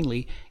very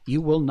plainly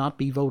you will not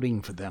be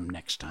voting for them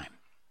next time.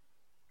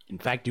 In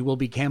fact, you will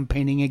be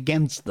campaigning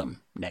against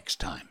them next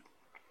time.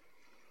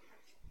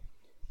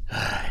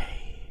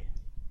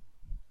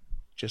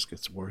 Just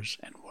gets worse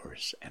and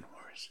worse and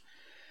worse.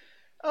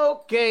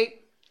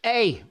 Okay.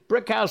 Hey,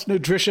 Brickhouse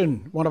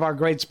Nutrition, one of our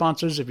great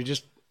sponsors. If you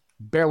just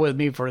bear with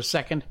me for a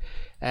second,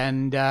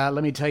 and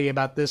let me tell you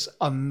about this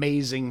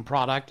amazing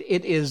product.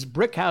 It is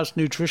Brickhouse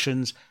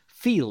Nutrition's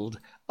Field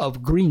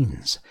of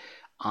Greens.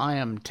 I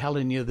am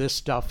telling you, this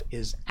stuff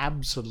is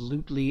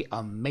absolutely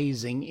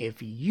amazing.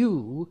 If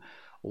you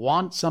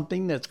want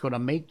something that's going to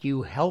make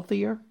you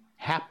healthier,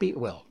 happy,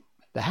 well,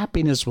 the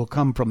happiness will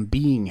come from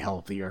being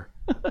healthier.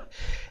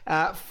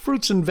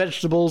 Fruits and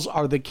vegetables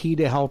are the key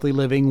to healthy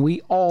living.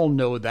 We all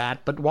know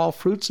that. But while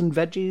fruits and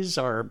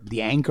veggies are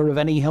the anchor of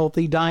any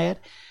healthy diet,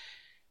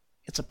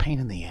 it's a pain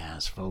in the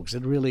ass, folks.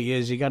 It really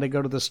is. You got to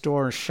go to the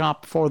store and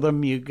shop for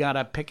them. You got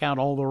to pick out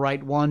all the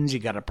right ones. You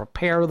got to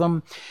prepare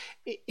them.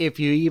 If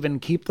you even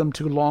keep them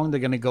too long, they're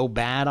going to go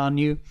bad on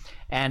you.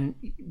 And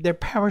they're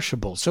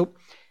perishable. So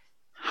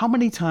how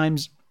many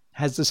times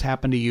has this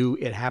happened to you?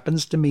 It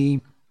happens to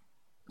me.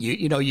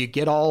 You know, you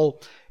get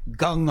all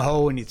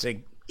gung-ho and you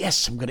say,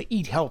 yes, I'm going to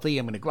eat healthy.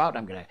 I'm going to go out.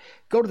 I'm going to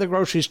go to the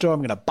grocery store.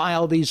 I'm going to buy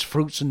all these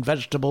fruits and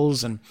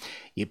vegetables. And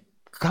you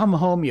come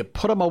home, you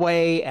put them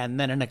away, and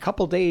then in a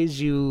couple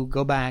days you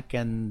go back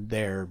and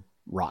they're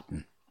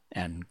rotten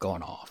and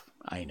gone off.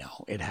 I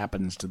know, it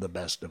happens to the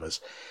best of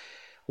us.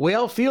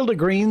 Well, Field of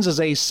Greens is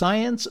a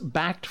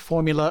science-backed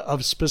formula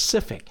of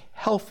specific,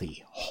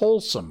 healthy,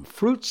 wholesome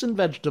fruits and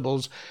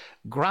vegetables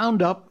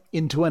ground up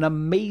into an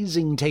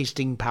amazing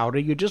tasting powder.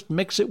 You just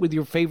mix it with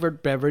your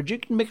favorite beverage. You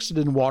can mix it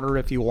in water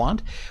if you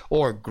want,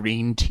 or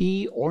green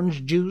tea,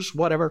 orange juice,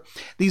 whatever.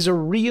 These are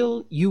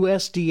real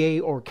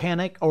USDA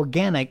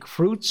organic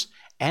fruits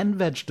and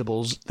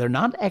vegetables. They're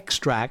not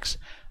extracts.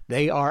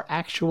 They are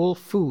actual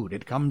food.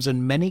 It comes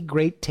in many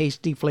great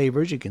tasty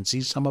flavors. You can see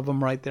some of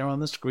them right there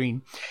on the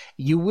screen.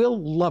 You will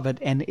love it,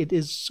 and it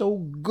is so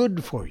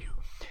good for you.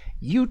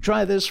 You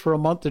try this for a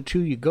month or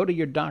two. You go to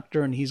your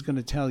doctor, and he's going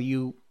to tell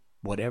you,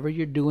 whatever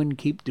you're doing,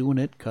 keep doing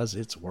it because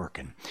it's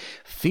working.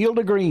 Field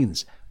of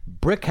Greens.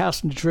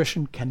 Brickhouse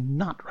Nutrition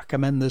cannot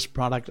recommend this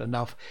product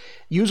enough.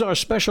 Use our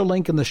special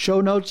link in the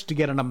show notes to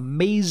get an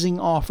amazing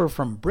offer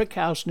from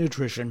Brickhouse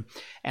Nutrition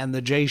and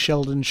the Jay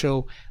Sheldon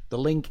Show. The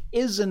link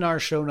is in our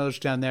show notes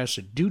down there,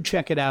 so do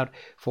check it out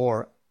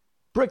for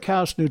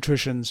Brickhouse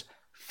Nutrition's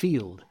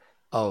Field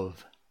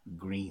of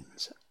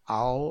Greens.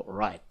 All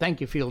right. Thank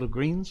you, Field of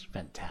Greens.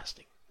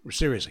 Fantastic.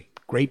 Seriously,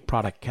 Great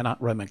product.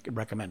 Cannot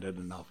recommend it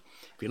enough.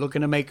 If you're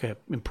looking to make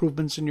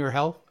improvements in your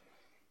health,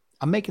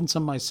 I'm making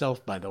some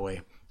myself, by the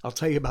way. I'll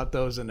tell you about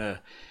those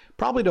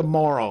probably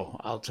tomorrow.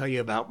 I'll tell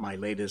you about my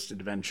latest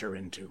adventure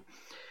into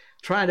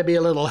trying to be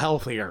a little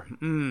healthier.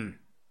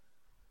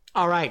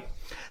 All right.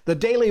 The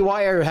Daily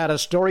Wire had a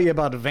story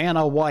about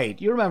Vanna White.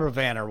 You remember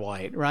Vanna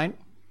White, right?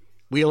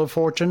 Wheel of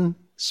Fortune,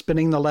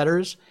 spinning the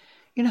letters.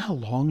 You know how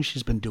long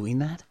she's been doing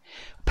that?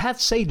 Pat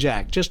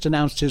Sajak just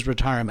announced his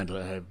retirement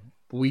a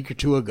week or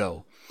two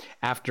ago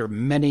after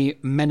many,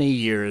 many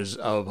years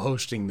of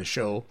hosting the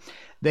show.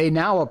 They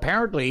now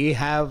apparently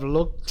have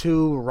looked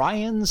to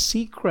Ryan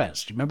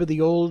Seacrest. Remember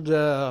the old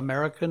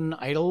American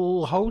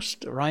Idol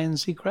host, Ryan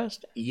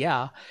Seacrest?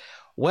 Yeah.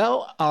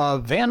 Well,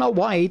 Vanna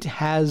White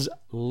has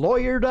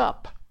lawyered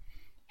up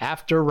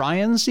after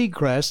Ryan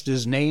Seacrest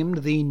is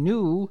named the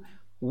new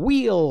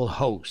Wheel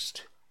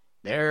host.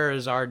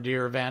 There's our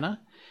dear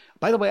Vanna.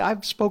 By the way,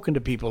 I've spoken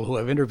to people who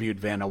have interviewed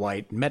Vanna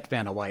White, met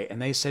Vanna White,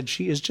 and they said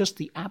she is just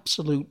the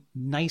absolute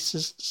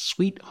nicest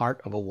sweetheart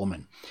of a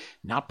woman.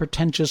 Not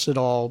pretentious at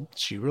all.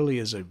 She really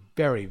is a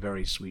very,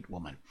 very sweet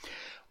woman.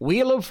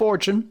 Wheel of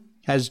Fortune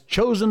has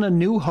chosen a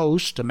new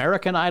host,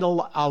 American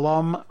Idol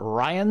alum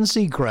Ryan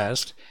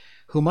Seacrest,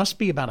 who must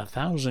be about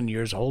 1,000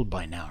 years old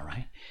by now,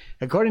 right?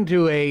 According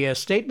to a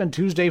statement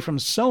Tuesday from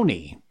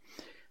Sony.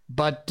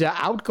 But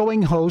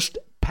outgoing host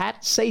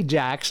Pat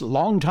Sajak's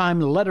longtime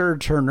letter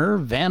turner,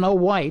 Vanna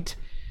White,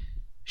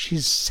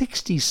 she's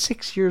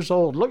 66 years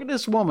old. Look at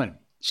this woman.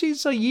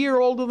 She's a year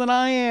older than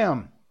I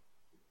am.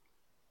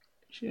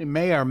 She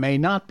may or may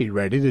not be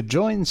ready to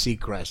join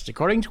Seacrest.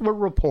 According to a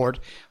report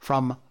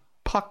from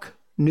Puck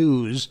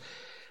News,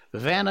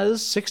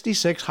 Vanna's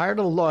 66 hired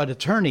a law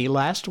attorney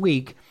last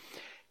week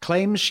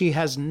claims she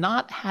has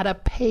not had a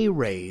pay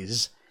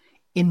raise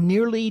in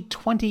nearly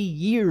 20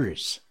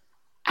 years.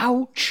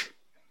 Ouch!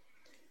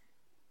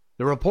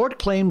 The report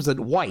claims that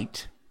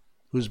White,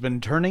 who's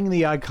been turning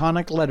the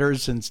iconic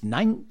letters since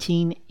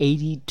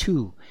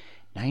 1982,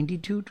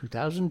 92,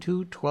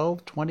 2002,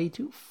 12,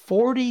 22,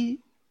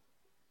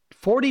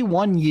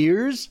 41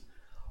 years?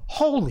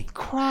 Holy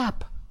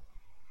crap!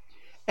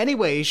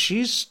 Anyway,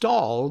 she's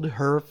stalled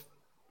her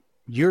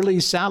yearly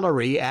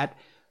salary at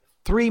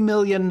 $3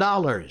 million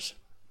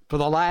for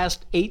the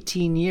last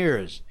 18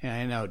 years.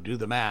 I know, do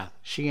the math.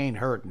 She ain't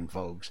hurting,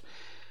 folks.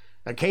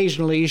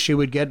 Occasionally, she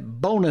would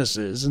get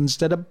bonuses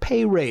instead of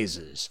pay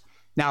raises.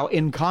 Now,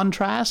 in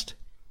contrast,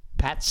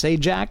 Pat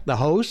Sajak, the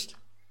host,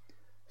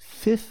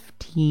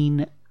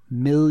 $15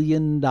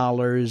 million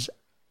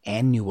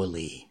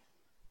annually.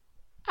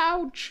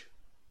 Ouch!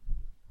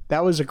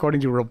 That was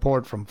according to a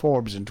report from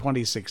Forbes in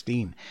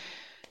 2016.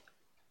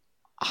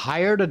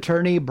 Hired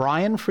attorney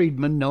Brian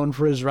Friedman, known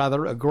for his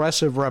rather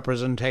aggressive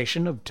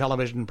representation of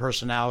television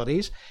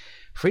personalities,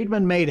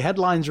 Friedman made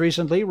headlines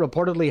recently,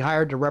 reportedly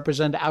hired to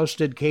represent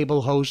ousted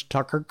cable host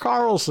Tucker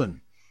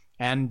Carlson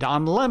and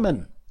Don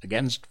Lemon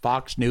against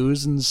Fox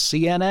News and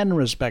CNN,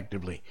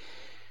 respectively.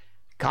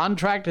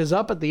 Contract is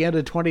up at the end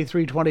of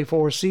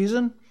 23-24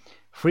 season.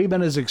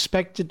 Friedman is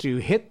expected to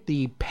hit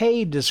the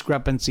pay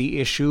discrepancy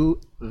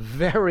issue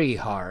very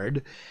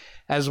hard,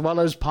 as well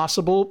as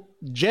possible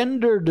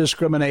gender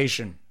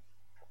discrimination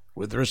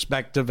with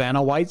respect to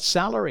Vanna White's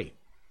salary,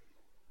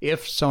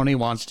 if Sony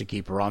wants to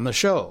keep her on the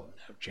show.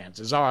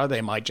 Chances are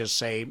they might just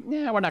say,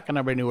 we're not going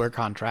to renew her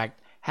contract.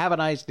 Have a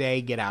nice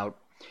day. Get out.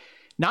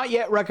 Not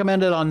yet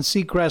recommended on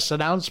Seacrest's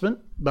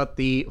announcement, but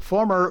the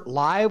former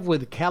Live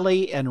with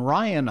Kelly and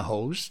Ryan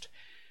host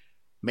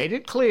made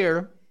it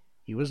clear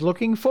he was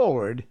looking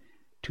forward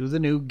to the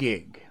new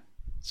gig.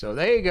 So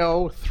there you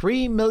go.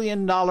 $3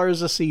 million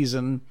a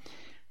season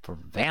for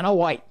Vanna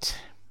White.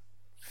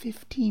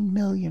 $15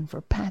 million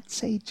for Pat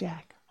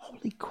Sajak.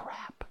 Holy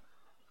crap.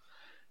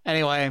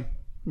 Anyway,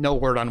 no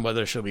word on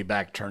whether she'll be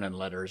back turning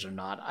letters or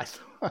not.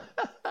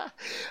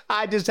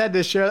 I just had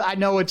to share. I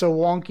know it's a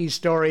wonky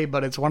story,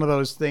 but it's one of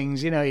those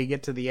things, you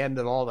get to the end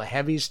of all the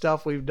heavy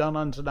stuff we've done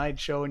on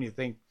tonight's show, and you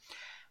think,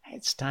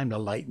 it's time to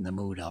lighten the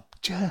mood up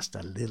just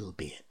a little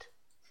bit.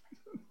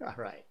 All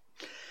right.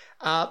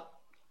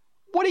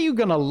 What are you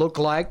going to look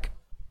like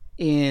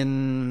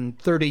in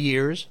 30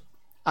 years?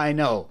 I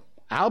know.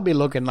 I'll be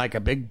looking like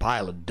a big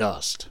pile of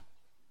dust.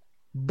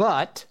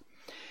 But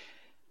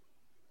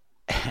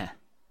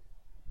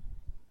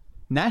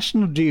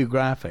National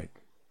Geographic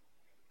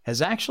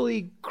has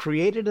actually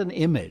created an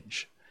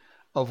image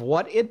of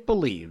what it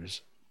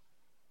believes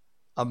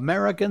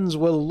Americans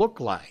will look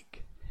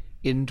like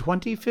in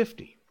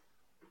 2050.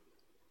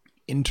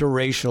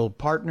 Interracial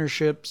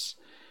partnerships,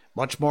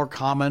 much more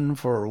common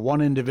for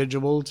one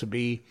individual to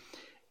be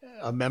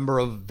a member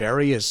of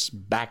various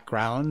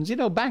backgrounds.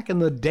 Back in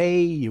the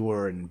day, you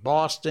were in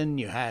Boston,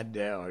 you had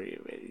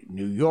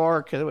New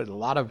York, there was a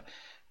lot of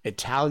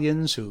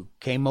Italians who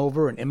came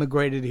over and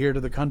immigrated here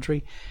to the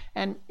country.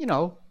 And,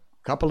 a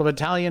couple of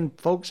Italian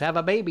folks have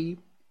a baby.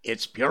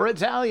 It's pure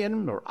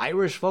Italian. Or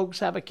Irish folks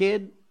have a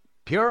kid.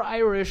 Pure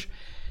Irish.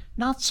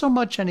 Not so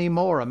much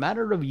anymore. A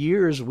matter of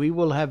years, we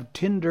will have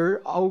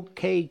Tinder,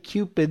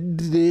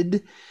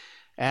 OkCupid,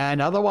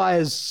 and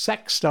otherwise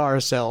sexed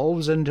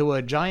ourselves into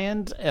a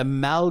giant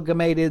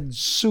amalgamated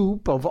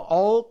soup of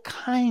all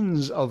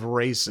kinds of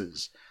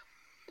races.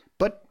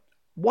 But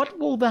what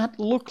will that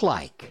look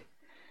like?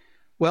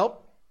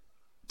 Well,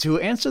 to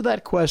answer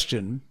that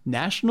question,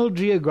 National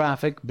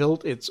Geographic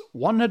built its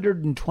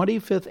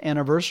 125th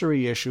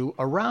anniversary issue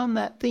around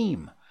that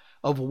theme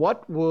of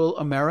what will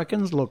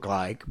Americans look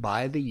like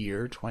by the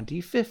year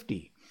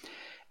 2050.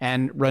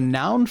 And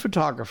renowned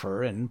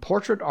photographer and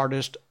portrait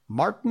artist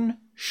Martin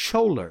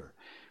Scholler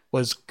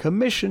was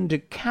commissioned to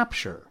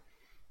capture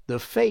the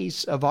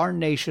face of our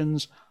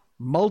nation's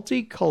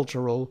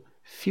multicultural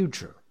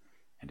future.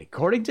 And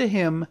according to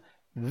him,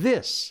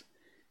 this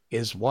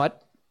is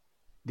what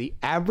the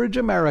average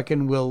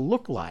American will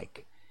look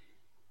like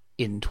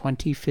in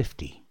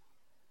 2050.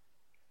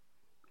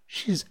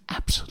 She's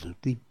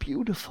absolutely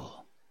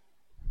beautiful.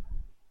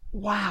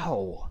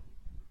 Wow.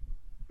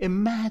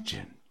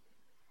 Imagine.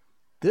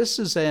 This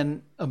is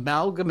an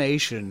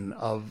amalgamation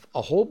of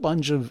a whole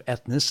bunch of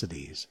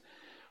ethnicities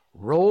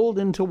rolled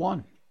into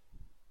one.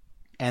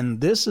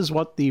 And this is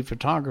what the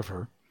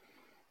photographer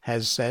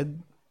has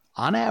said,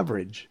 on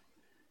average,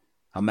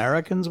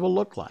 Americans will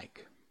look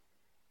like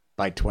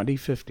by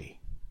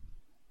 2050.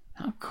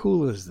 How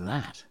cool is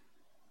that?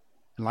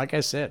 And like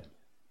I said,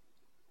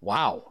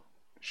 wow,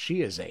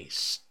 she is a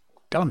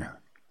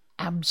stunner.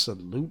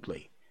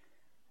 Absolutely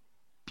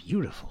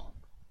beautiful.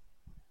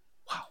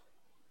 Wow.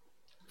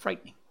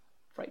 Frightening.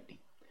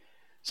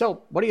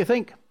 So, what do you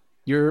think?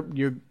 Your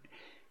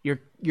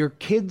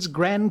kids'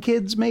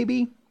 grandkids,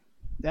 maybe?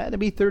 That'd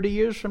be 30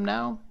 years from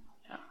now?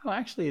 Oh,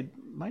 actually, it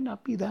might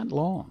not be that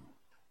long,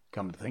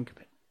 come to think of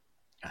it.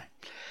 All right.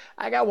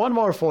 I got one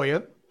more for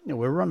you.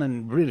 We're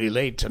running really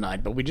late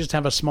tonight, but we just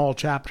have a small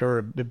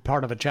chapter,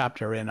 part of a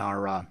chapter in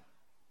our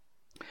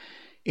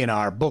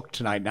book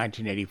tonight,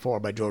 1984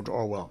 by George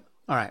Orwell.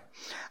 All right.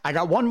 I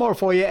got one more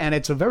for you, and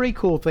it's a very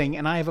cool thing,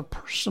 and I have a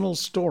personal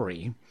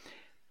story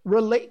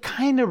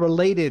kind of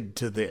related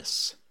to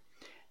this.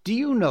 Do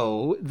you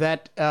know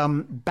that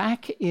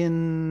back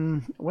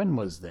in, when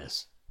was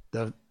this?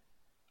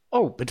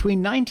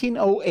 Between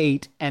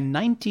 1908 and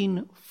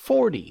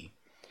 1940,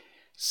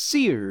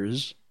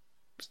 Sears,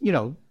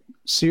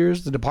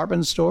 Sears, the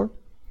department store,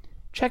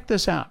 check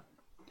this out.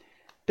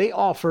 They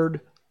offered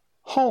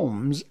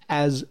homes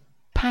as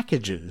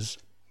packages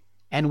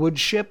and would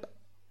ship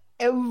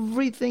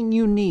everything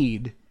you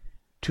need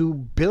to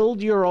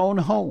build your own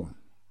home.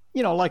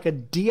 Like a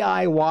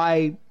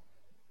DIY,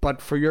 but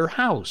for your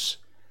house.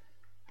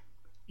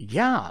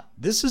 Yeah,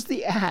 this is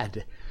the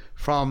ad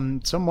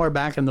from somewhere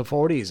back in the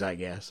 40s, I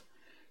guess,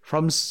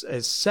 from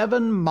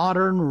 7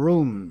 modern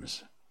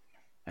rooms.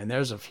 And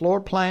there's a floor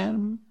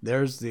plan.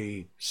 There's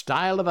the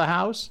style of the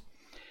house.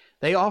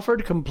 They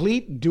offered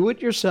complete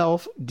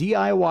do-it-yourself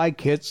DIY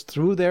kits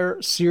through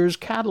their Sears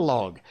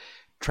catalog,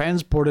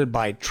 transported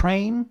by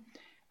train,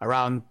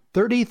 around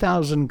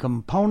 30,000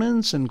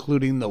 components,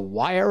 including the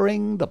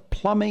wiring, the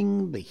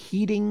plumbing, the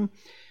heating.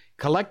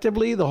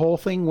 Collectively, the whole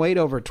thing weighed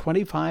over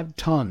 25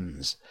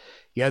 tons.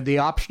 You had the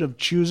option of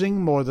choosing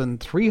more than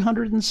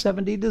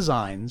 370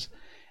 designs,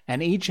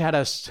 and each had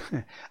a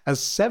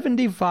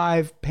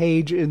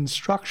 75-page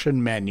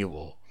instruction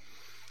manual.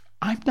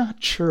 I'm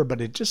not sure, but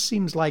it just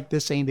seems like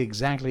this ain't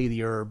exactly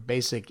your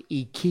basic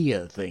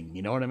IKEA thing,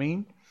 you know what I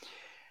mean?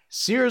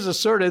 Sears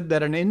asserted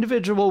that an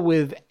individual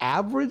with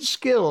average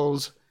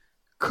skills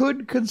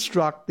could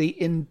construct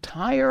the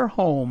entire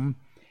home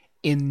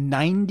in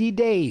 90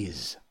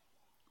 days.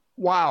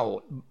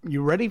 Wow,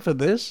 you ready for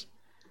this?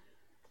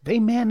 They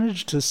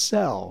managed to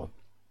sell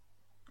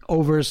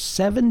over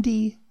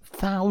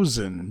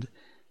 70,000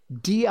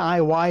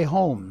 DIY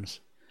homes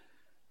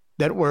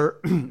that were,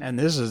 and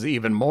this is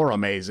even more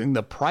amazing,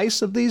 the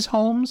price of these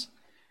homes,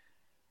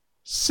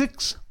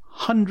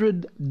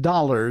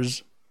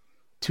 $600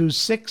 to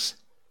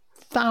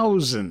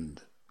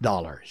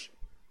 $6,000.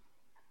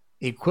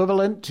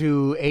 Equivalent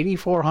to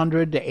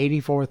 $8,400 to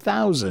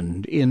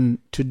 $84,000 in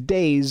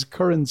today's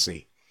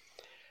currency.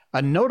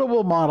 A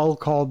notable model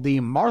called the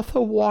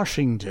Martha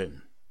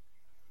Washington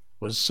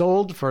was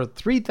sold for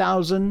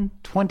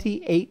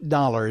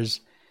 $3,028,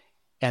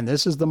 and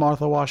this is the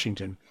Martha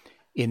Washington,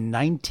 in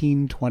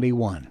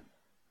 1921.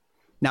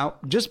 Now,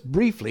 just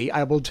briefly,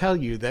 I will tell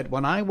you that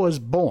when I was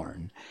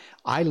born,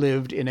 I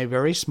lived in a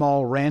very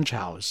small ranch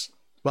house.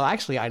 Well,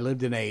 actually, I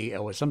lived in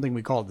something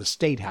we called the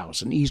State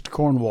House in East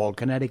Cornwall,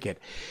 Connecticut.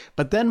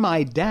 But then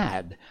my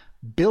dad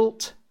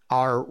built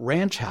our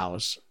ranch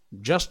house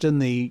just in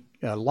the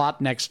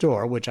lot next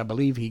door, which I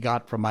believe he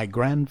got from my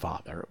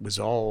grandfather. It was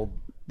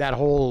that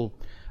whole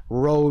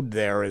road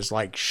there is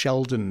like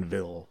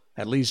Sheldonville.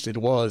 At least it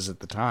was at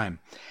the time.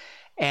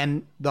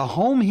 And the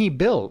home he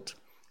built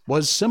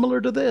was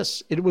similar to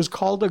this. It was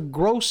called a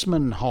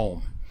Grossman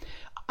home.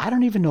 I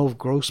don't even know if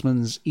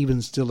Grossman's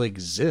even still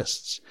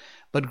exists.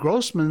 But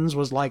Grossman's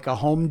was like a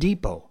Home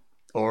Depot,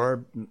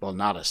 or, well,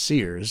 not a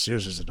Sears.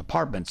 Sears is a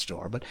department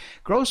store, but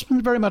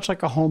Grossman's very much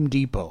like a Home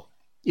Depot,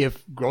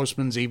 if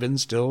Grossman's even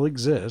still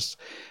exists.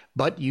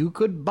 But you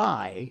could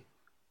buy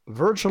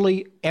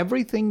virtually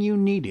everything you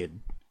needed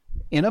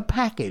in a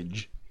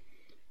package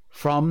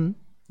from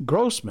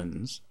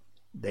Grossman's.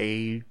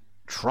 They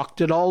trucked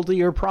it all to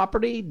your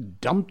property,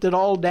 dumped it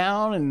all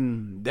down,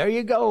 and there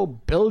you go.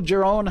 Build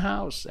your own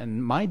house.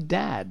 And my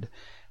dad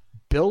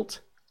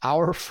built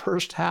our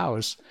first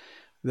house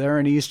there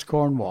in East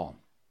Cornwall.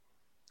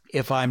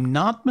 If I'm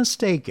not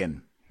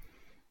mistaken,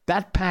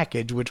 that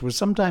package, which was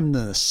sometime in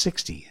the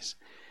 60s,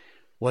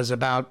 was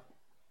about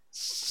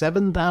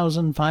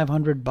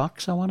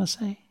 $7,500, I want to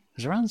say. It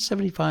was around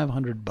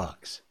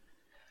 $7,500.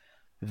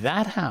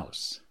 That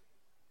house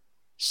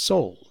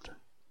sold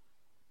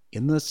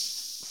in the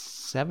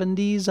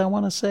 70s, I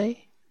want to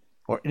say,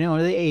 or the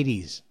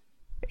 80s,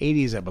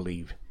 I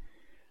believe,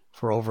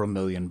 for over $1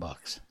 million.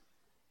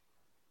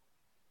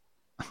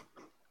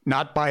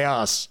 Not by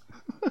us.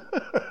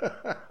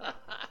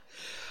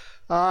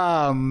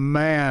 Oh,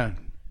 man.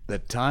 The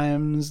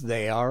times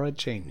they are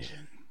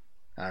a-changing.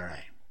 All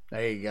right.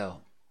 There you go.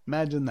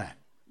 Imagine that.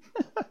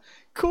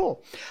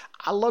 Cool.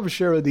 I love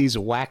sharing these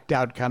whacked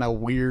out kind of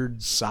weird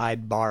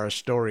sidebar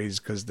stories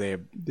because they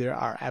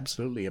are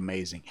absolutely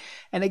amazing.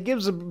 And it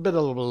gives a bit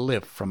of a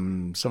lift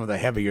from some of the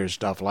heavier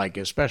stuff, like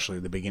especially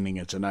the beginning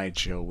of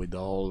tonight's show with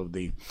all of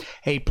the,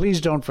 hey,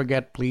 please don't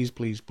forget, please,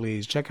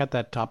 check out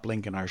that top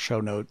link in our show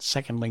notes.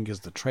 Second link is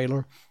the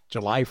trailer,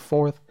 July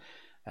 4th.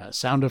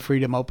 Sound of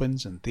Freedom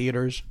opens in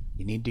theaters.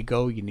 You need to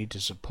go. You need to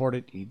support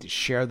it. You need to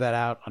share that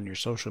out on your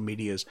social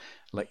medias.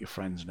 Let your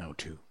friends know,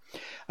 too.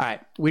 All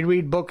right. We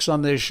read books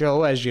on this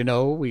show. As you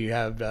know, we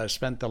have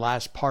spent the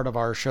last part of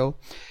our show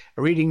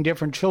reading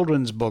different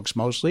children's books,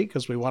 mostly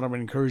because we want to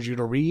encourage you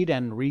to read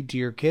and read to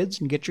your kids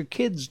and get your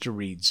kids to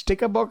read.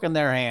 Stick a book in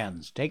their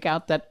hands. Take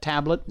out that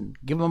tablet and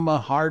give them a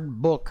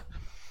hard book.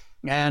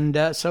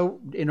 And so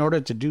in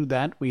order to do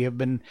that, we have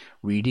been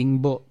reading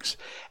books.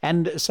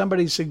 And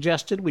somebody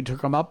suggested, we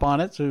took them up on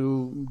it,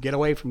 to get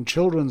away from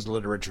children's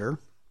literature.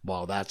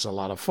 Well, that's a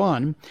lot of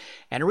fun.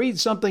 And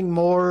read something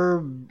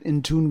more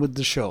in tune with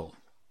the show,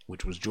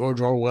 which was George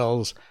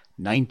Orwell's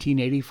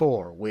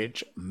 1984,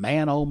 which,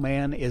 man, oh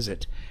man, is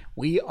it.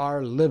 We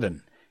are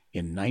living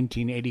in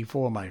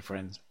 1984, my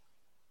friends.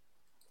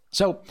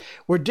 So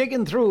we're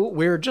digging through.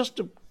 We're just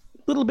a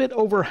little bit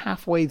over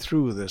halfway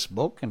through this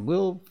book, and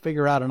we'll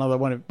figure out another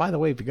one. By the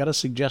way, if you got a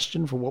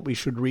suggestion for what we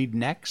should read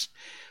next,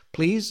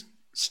 please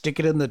stick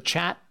it in the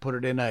chat, put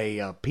it in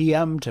a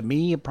PM to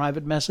me, a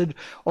private message,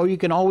 or you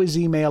can always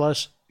email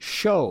us,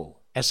 show,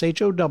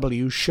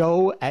 S-H-O-W,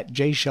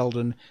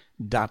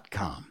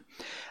 show@jsheldon.com.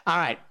 All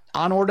right,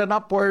 onward and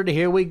upward,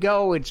 here we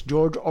go. It's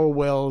George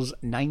Orwell's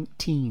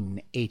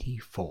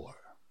 1984.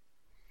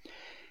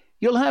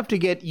 You'll have to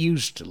get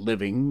used to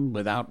living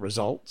without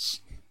results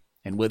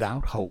and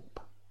without hope.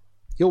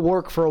 You'll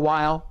work for a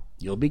while,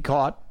 you'll be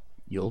caught,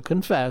 you'll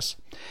confess,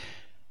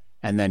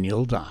 and then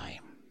you'll die.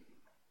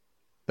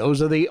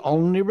 Those are the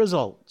only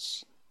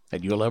results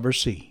that you'll ever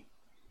see.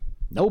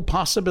 No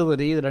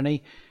possibility that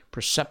any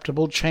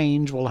perceptible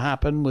change will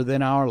happen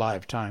within our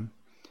lifetime.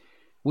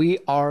 We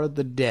are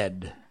the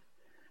dead.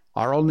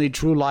 Our only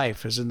true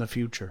life is in the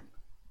future.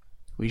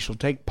 We shall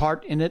take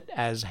part in it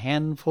as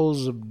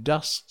handfuls of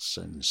dust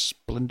and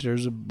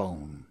splinters of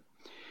bone.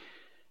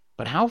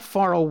 But how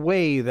far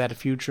away that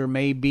future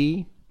may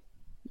be,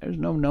 there's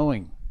no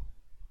knowing.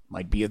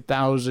 Might be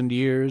 1,000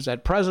 years.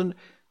 At present,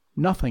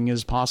 nothing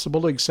is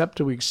possible except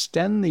to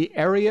extend the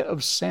area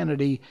of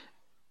sanity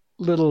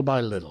little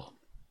by little.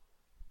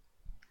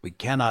 We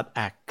cannot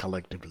act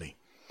collectively.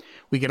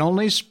 We can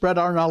only spread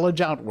our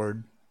knowledge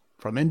outward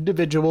from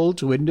individual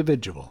to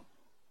individual,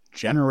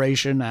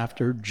 generation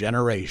after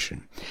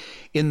generation.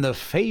 In the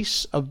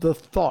face of the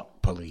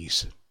thought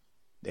police,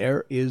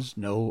 there is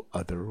no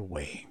other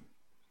way.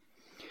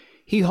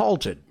 He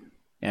halted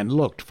and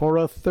looked for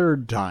a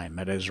third time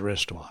at his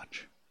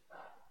wristwatch.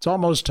 It's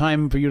almost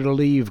time for you to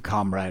leave,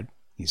 comrade,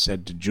 he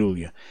said to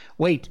Julia.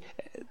 Wait,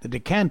 the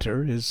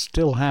decanter is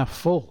still half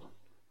full.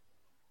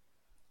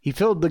 He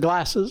filled the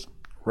glasses,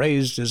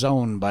 raised his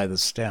own by the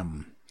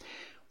stem.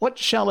 What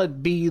shall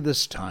it be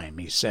this time,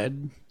 he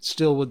said,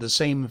 still with the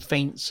same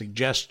faint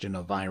suggestion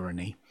of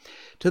irony.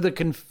 To the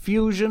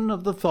confusion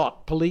of the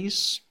thought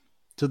police,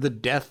 to the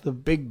death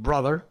of Big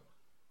Brother,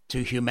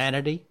 to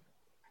humanity,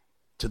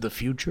 to the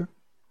future?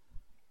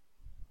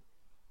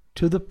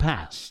 To the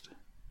past,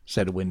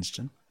 said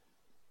Winston.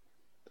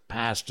 The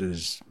past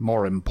is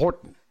more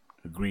important,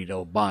 agreed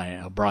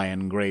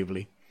O'Brien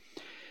gravely.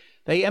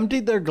 They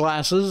emptied their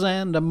glasses,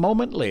 and a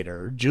moment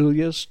later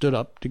Julia stood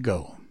up to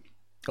go.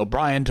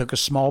 O'Brien took a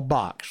small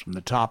box from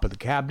the top of the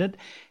cabinet,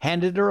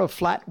 handed her a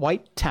flat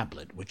white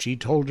tablet, which he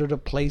told her to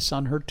place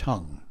on her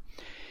tongue.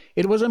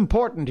 It was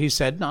important, he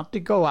said, not to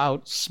go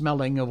out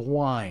smelling of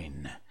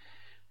wine.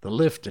 The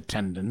lift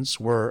attendants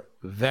were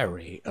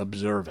very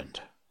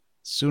observant.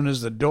 As soon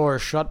as the door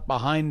shut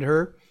behind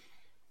her,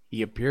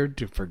 he appeared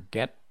to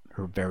forget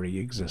her very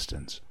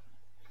existence.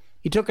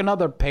 He took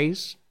another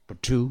pace or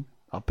two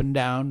up and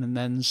down, and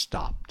then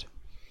stopped.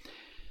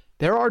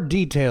 There are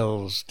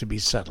details to be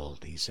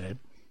settled, he said.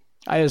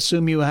 I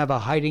assume you have a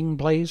hiding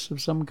place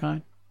of some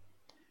kind?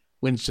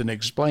 Winston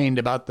explained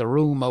about the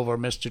room over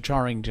Mr.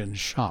 Charrington's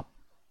shop.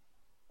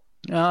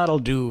 That'll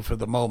do for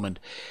the moment.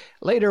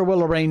 Later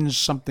we'll arrange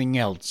something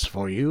else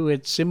for you.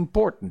 It's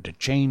important to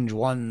change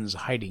one's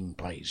hiding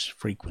place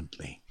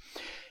frequently.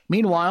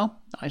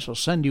 Meanwhile, I shall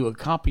send you a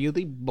copy of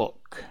the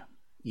book.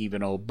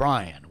 Even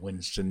O'Brien,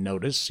 Winston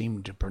noticed,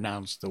 seemed to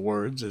pronounce the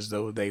words as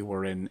though they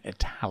were in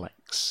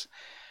italics.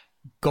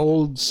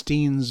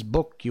 Goldstein's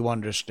book, you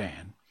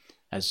understand,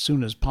 as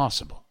soon as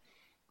possible.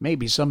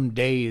 Maybe some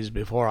days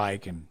before I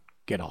can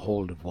get a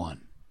hold of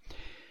one.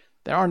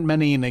 There aren't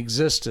many in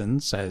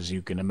existence, as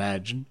you can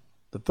imagine.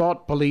 The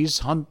thought police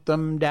hunt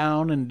them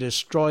down and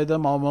destroy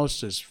them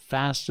almost as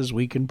fast as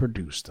we can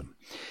produce them.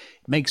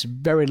 It makes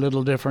very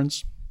little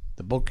difference.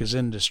 The book is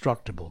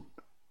indestructible.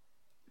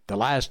 If the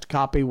last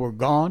copy were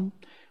gone,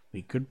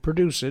 we could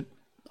produce it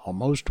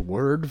almost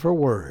word for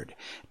word.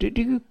 Do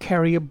you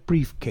carry a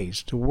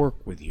briefcase to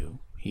work with you?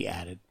 He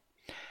added.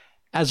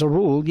 As a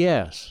rule,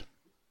 yes.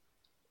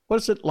 What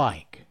is it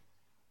like?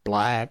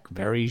 Black,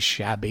 very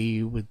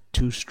shabby, with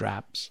 2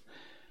 straps.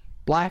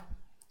 Black,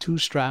 2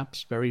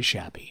 straps, very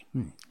shabby.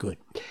 Good.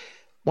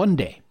 One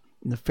day,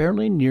 in the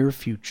fairly near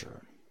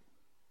future,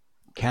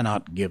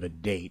 cannot give a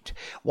date,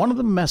 one of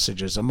the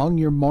messages among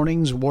your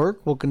morning's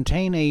work will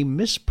contain a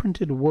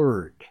misprinted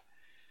word,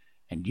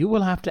 and you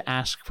will have to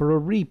ask for a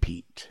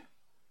repeat.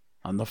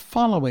 On the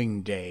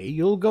following day,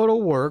 you'll go to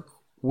work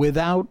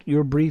without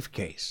your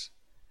briefcase.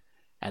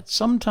 At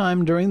some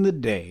time during the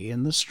day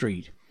in the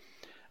street,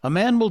 a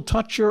man will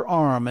touch your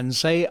arm and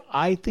say,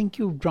 "I think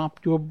you've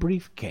dropped your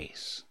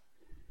briefcase."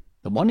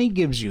 The one he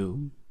gives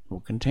you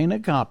will contain a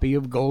copy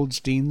of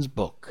Goldstein's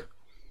book,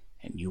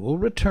 and you will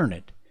return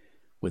it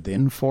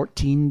within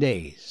 14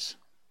 days.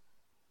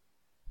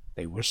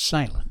 They were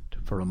silent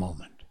for a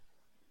moment.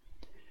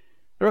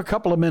 "There are a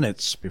couple of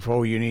minutes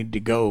before you need to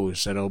go,"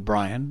 said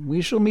O'Brien.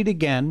 "We shall meet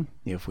again,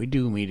 if we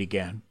do meet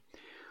again."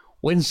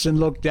 Winston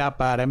looked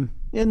up at him.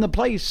 "In the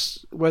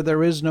place where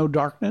there is no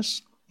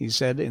darkness?" he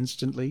said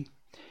instantly.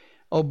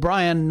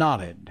 O'Brien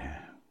nodded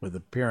with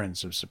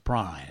appearance of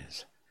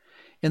surprise.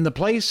 "In the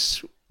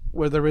place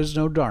where there is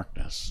no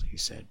darkness," he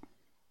said,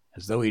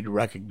 as though he'd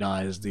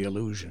recognized the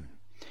allusion.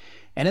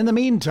 "And in the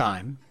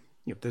meantime,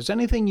 if there's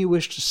anything you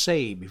wish to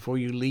say before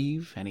you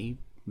leave, any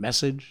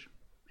message,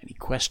 any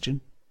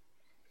question?"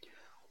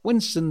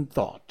 Winston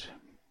thought.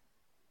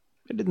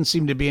 There didn't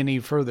seem to be any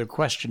further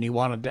question he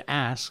wanted to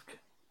ask.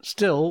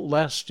 Still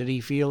less did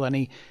he feel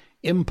any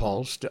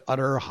impulse to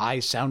utter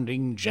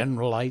high-sounding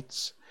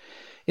generalites.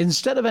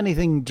 Instead of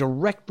anything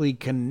directly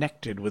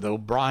connected with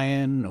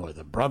O'Brien or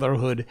the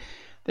Brotherhood,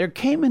 there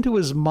came into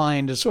his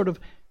mind a sort of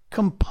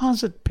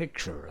composite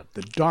picture of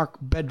the dark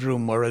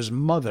bedroom where his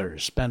mother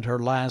spent her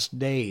last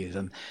days,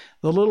 and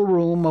the little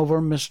room over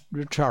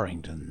Mr.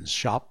 Charrington's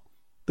shop,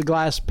 the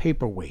glass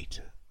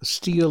paperweight, the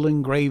steel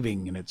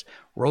engraving in its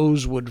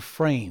rosewood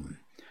frame.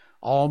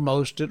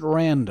 Almost at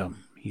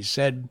random, he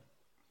said,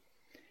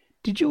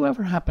 "Did you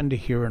ever happen to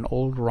hear an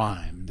old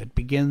rhyme that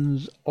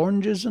begins,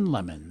 'Oranges and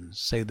lemons,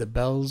 say the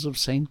bells of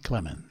St.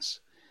 Clement's'?"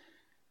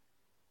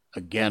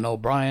 Again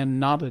O'Brien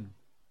nodded.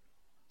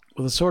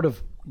 With a sort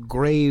of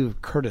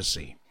grave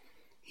courtesy,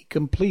 he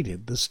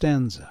completed the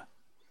stanza.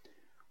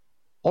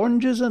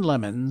 "Oranges and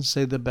lemons,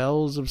 say the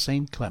bells of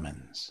St.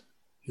 Clement's.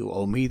 You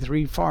owe me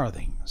 3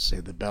 farthings,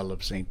 say the bell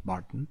of St.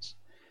 Martin's.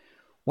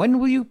 When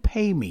will you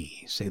pay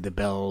me, say the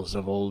bells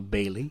of Old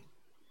Bailey?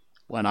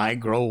 When I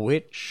grow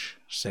rich,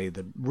 say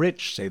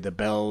the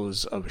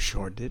bells of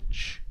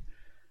Shoreditch."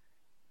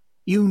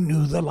 "You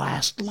knew the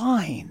last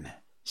line,"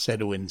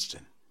 said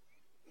Winston.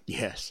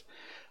 "Yes,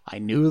 I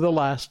knew the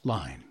last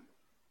line.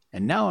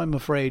 And now I'm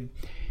afraid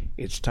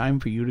it's time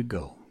for you to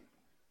go.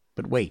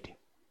 But wait,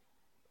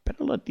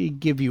 better let me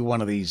give you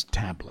one of these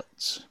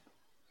tablets."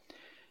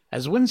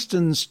 As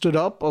Winston stood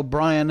up,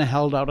 O'Brien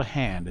held out a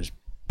hand. His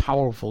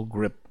powerful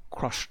grip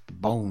crushed the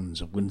bones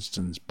of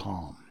Winston's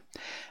palm.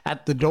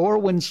 At the door,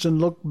 Winston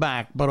looked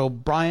back, but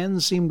O'Brien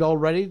seemed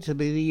already to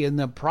be in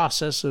the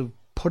process of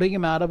putting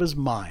him out of his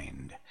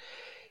mind.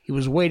 He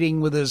was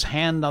waiting with his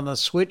hand on the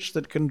switch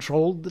that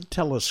controlled the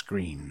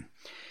telescreen.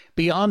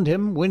 Beyond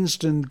him,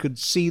 Winston could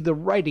see the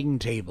writing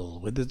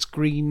table with its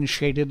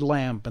green-shaded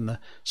lamp and the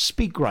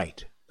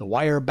speakwrite, the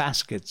wire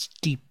baskets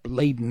deep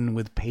laden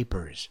with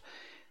papers.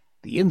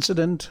 The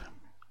incident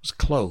was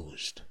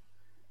closed.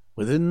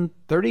 Within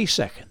 30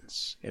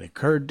 seconds, it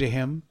occurred to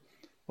him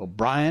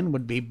O'Brien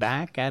would be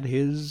back at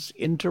his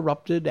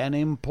interrupted and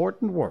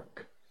important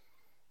work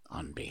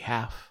on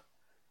behalf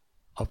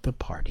of the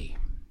party.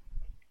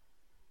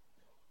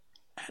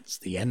 That's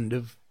the end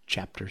of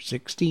Chapter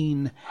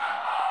 16.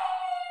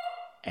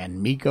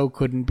 And Miko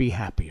couldn't be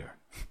happier.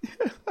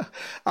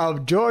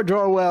 Of George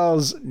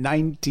Orwell's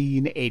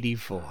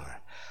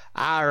 1984.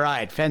 All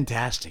right,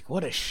 fantastic.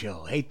 What a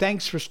show. Hey,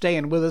 thanks for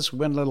staying with us. We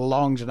went a little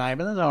long tonight,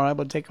 but that's all right.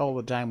 We'll take all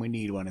the time we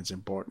need when it's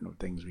important of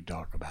things we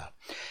talk about.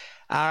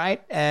 All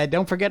right,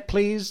 don't forget,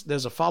 please,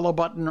 there's a follow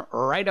button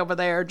right over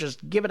there.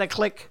 Just give it a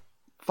click.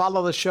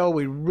 Follow the show.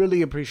 We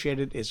really appreciate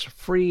it. It's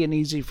free and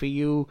easy for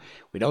you.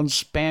 We don't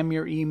spam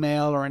your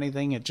email or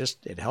anything.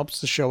 It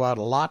helps the show out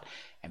a lot,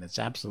 and it's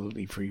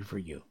absolutely free for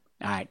you.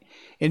 All right.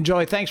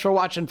 Enjoy. Thanks for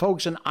watching,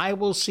 folks, and I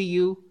will see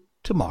you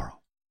tomorrow.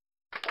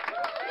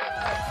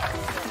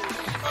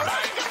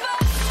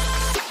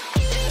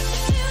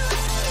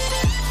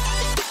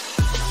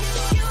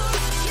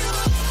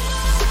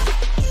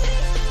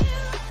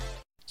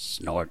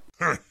 Snort.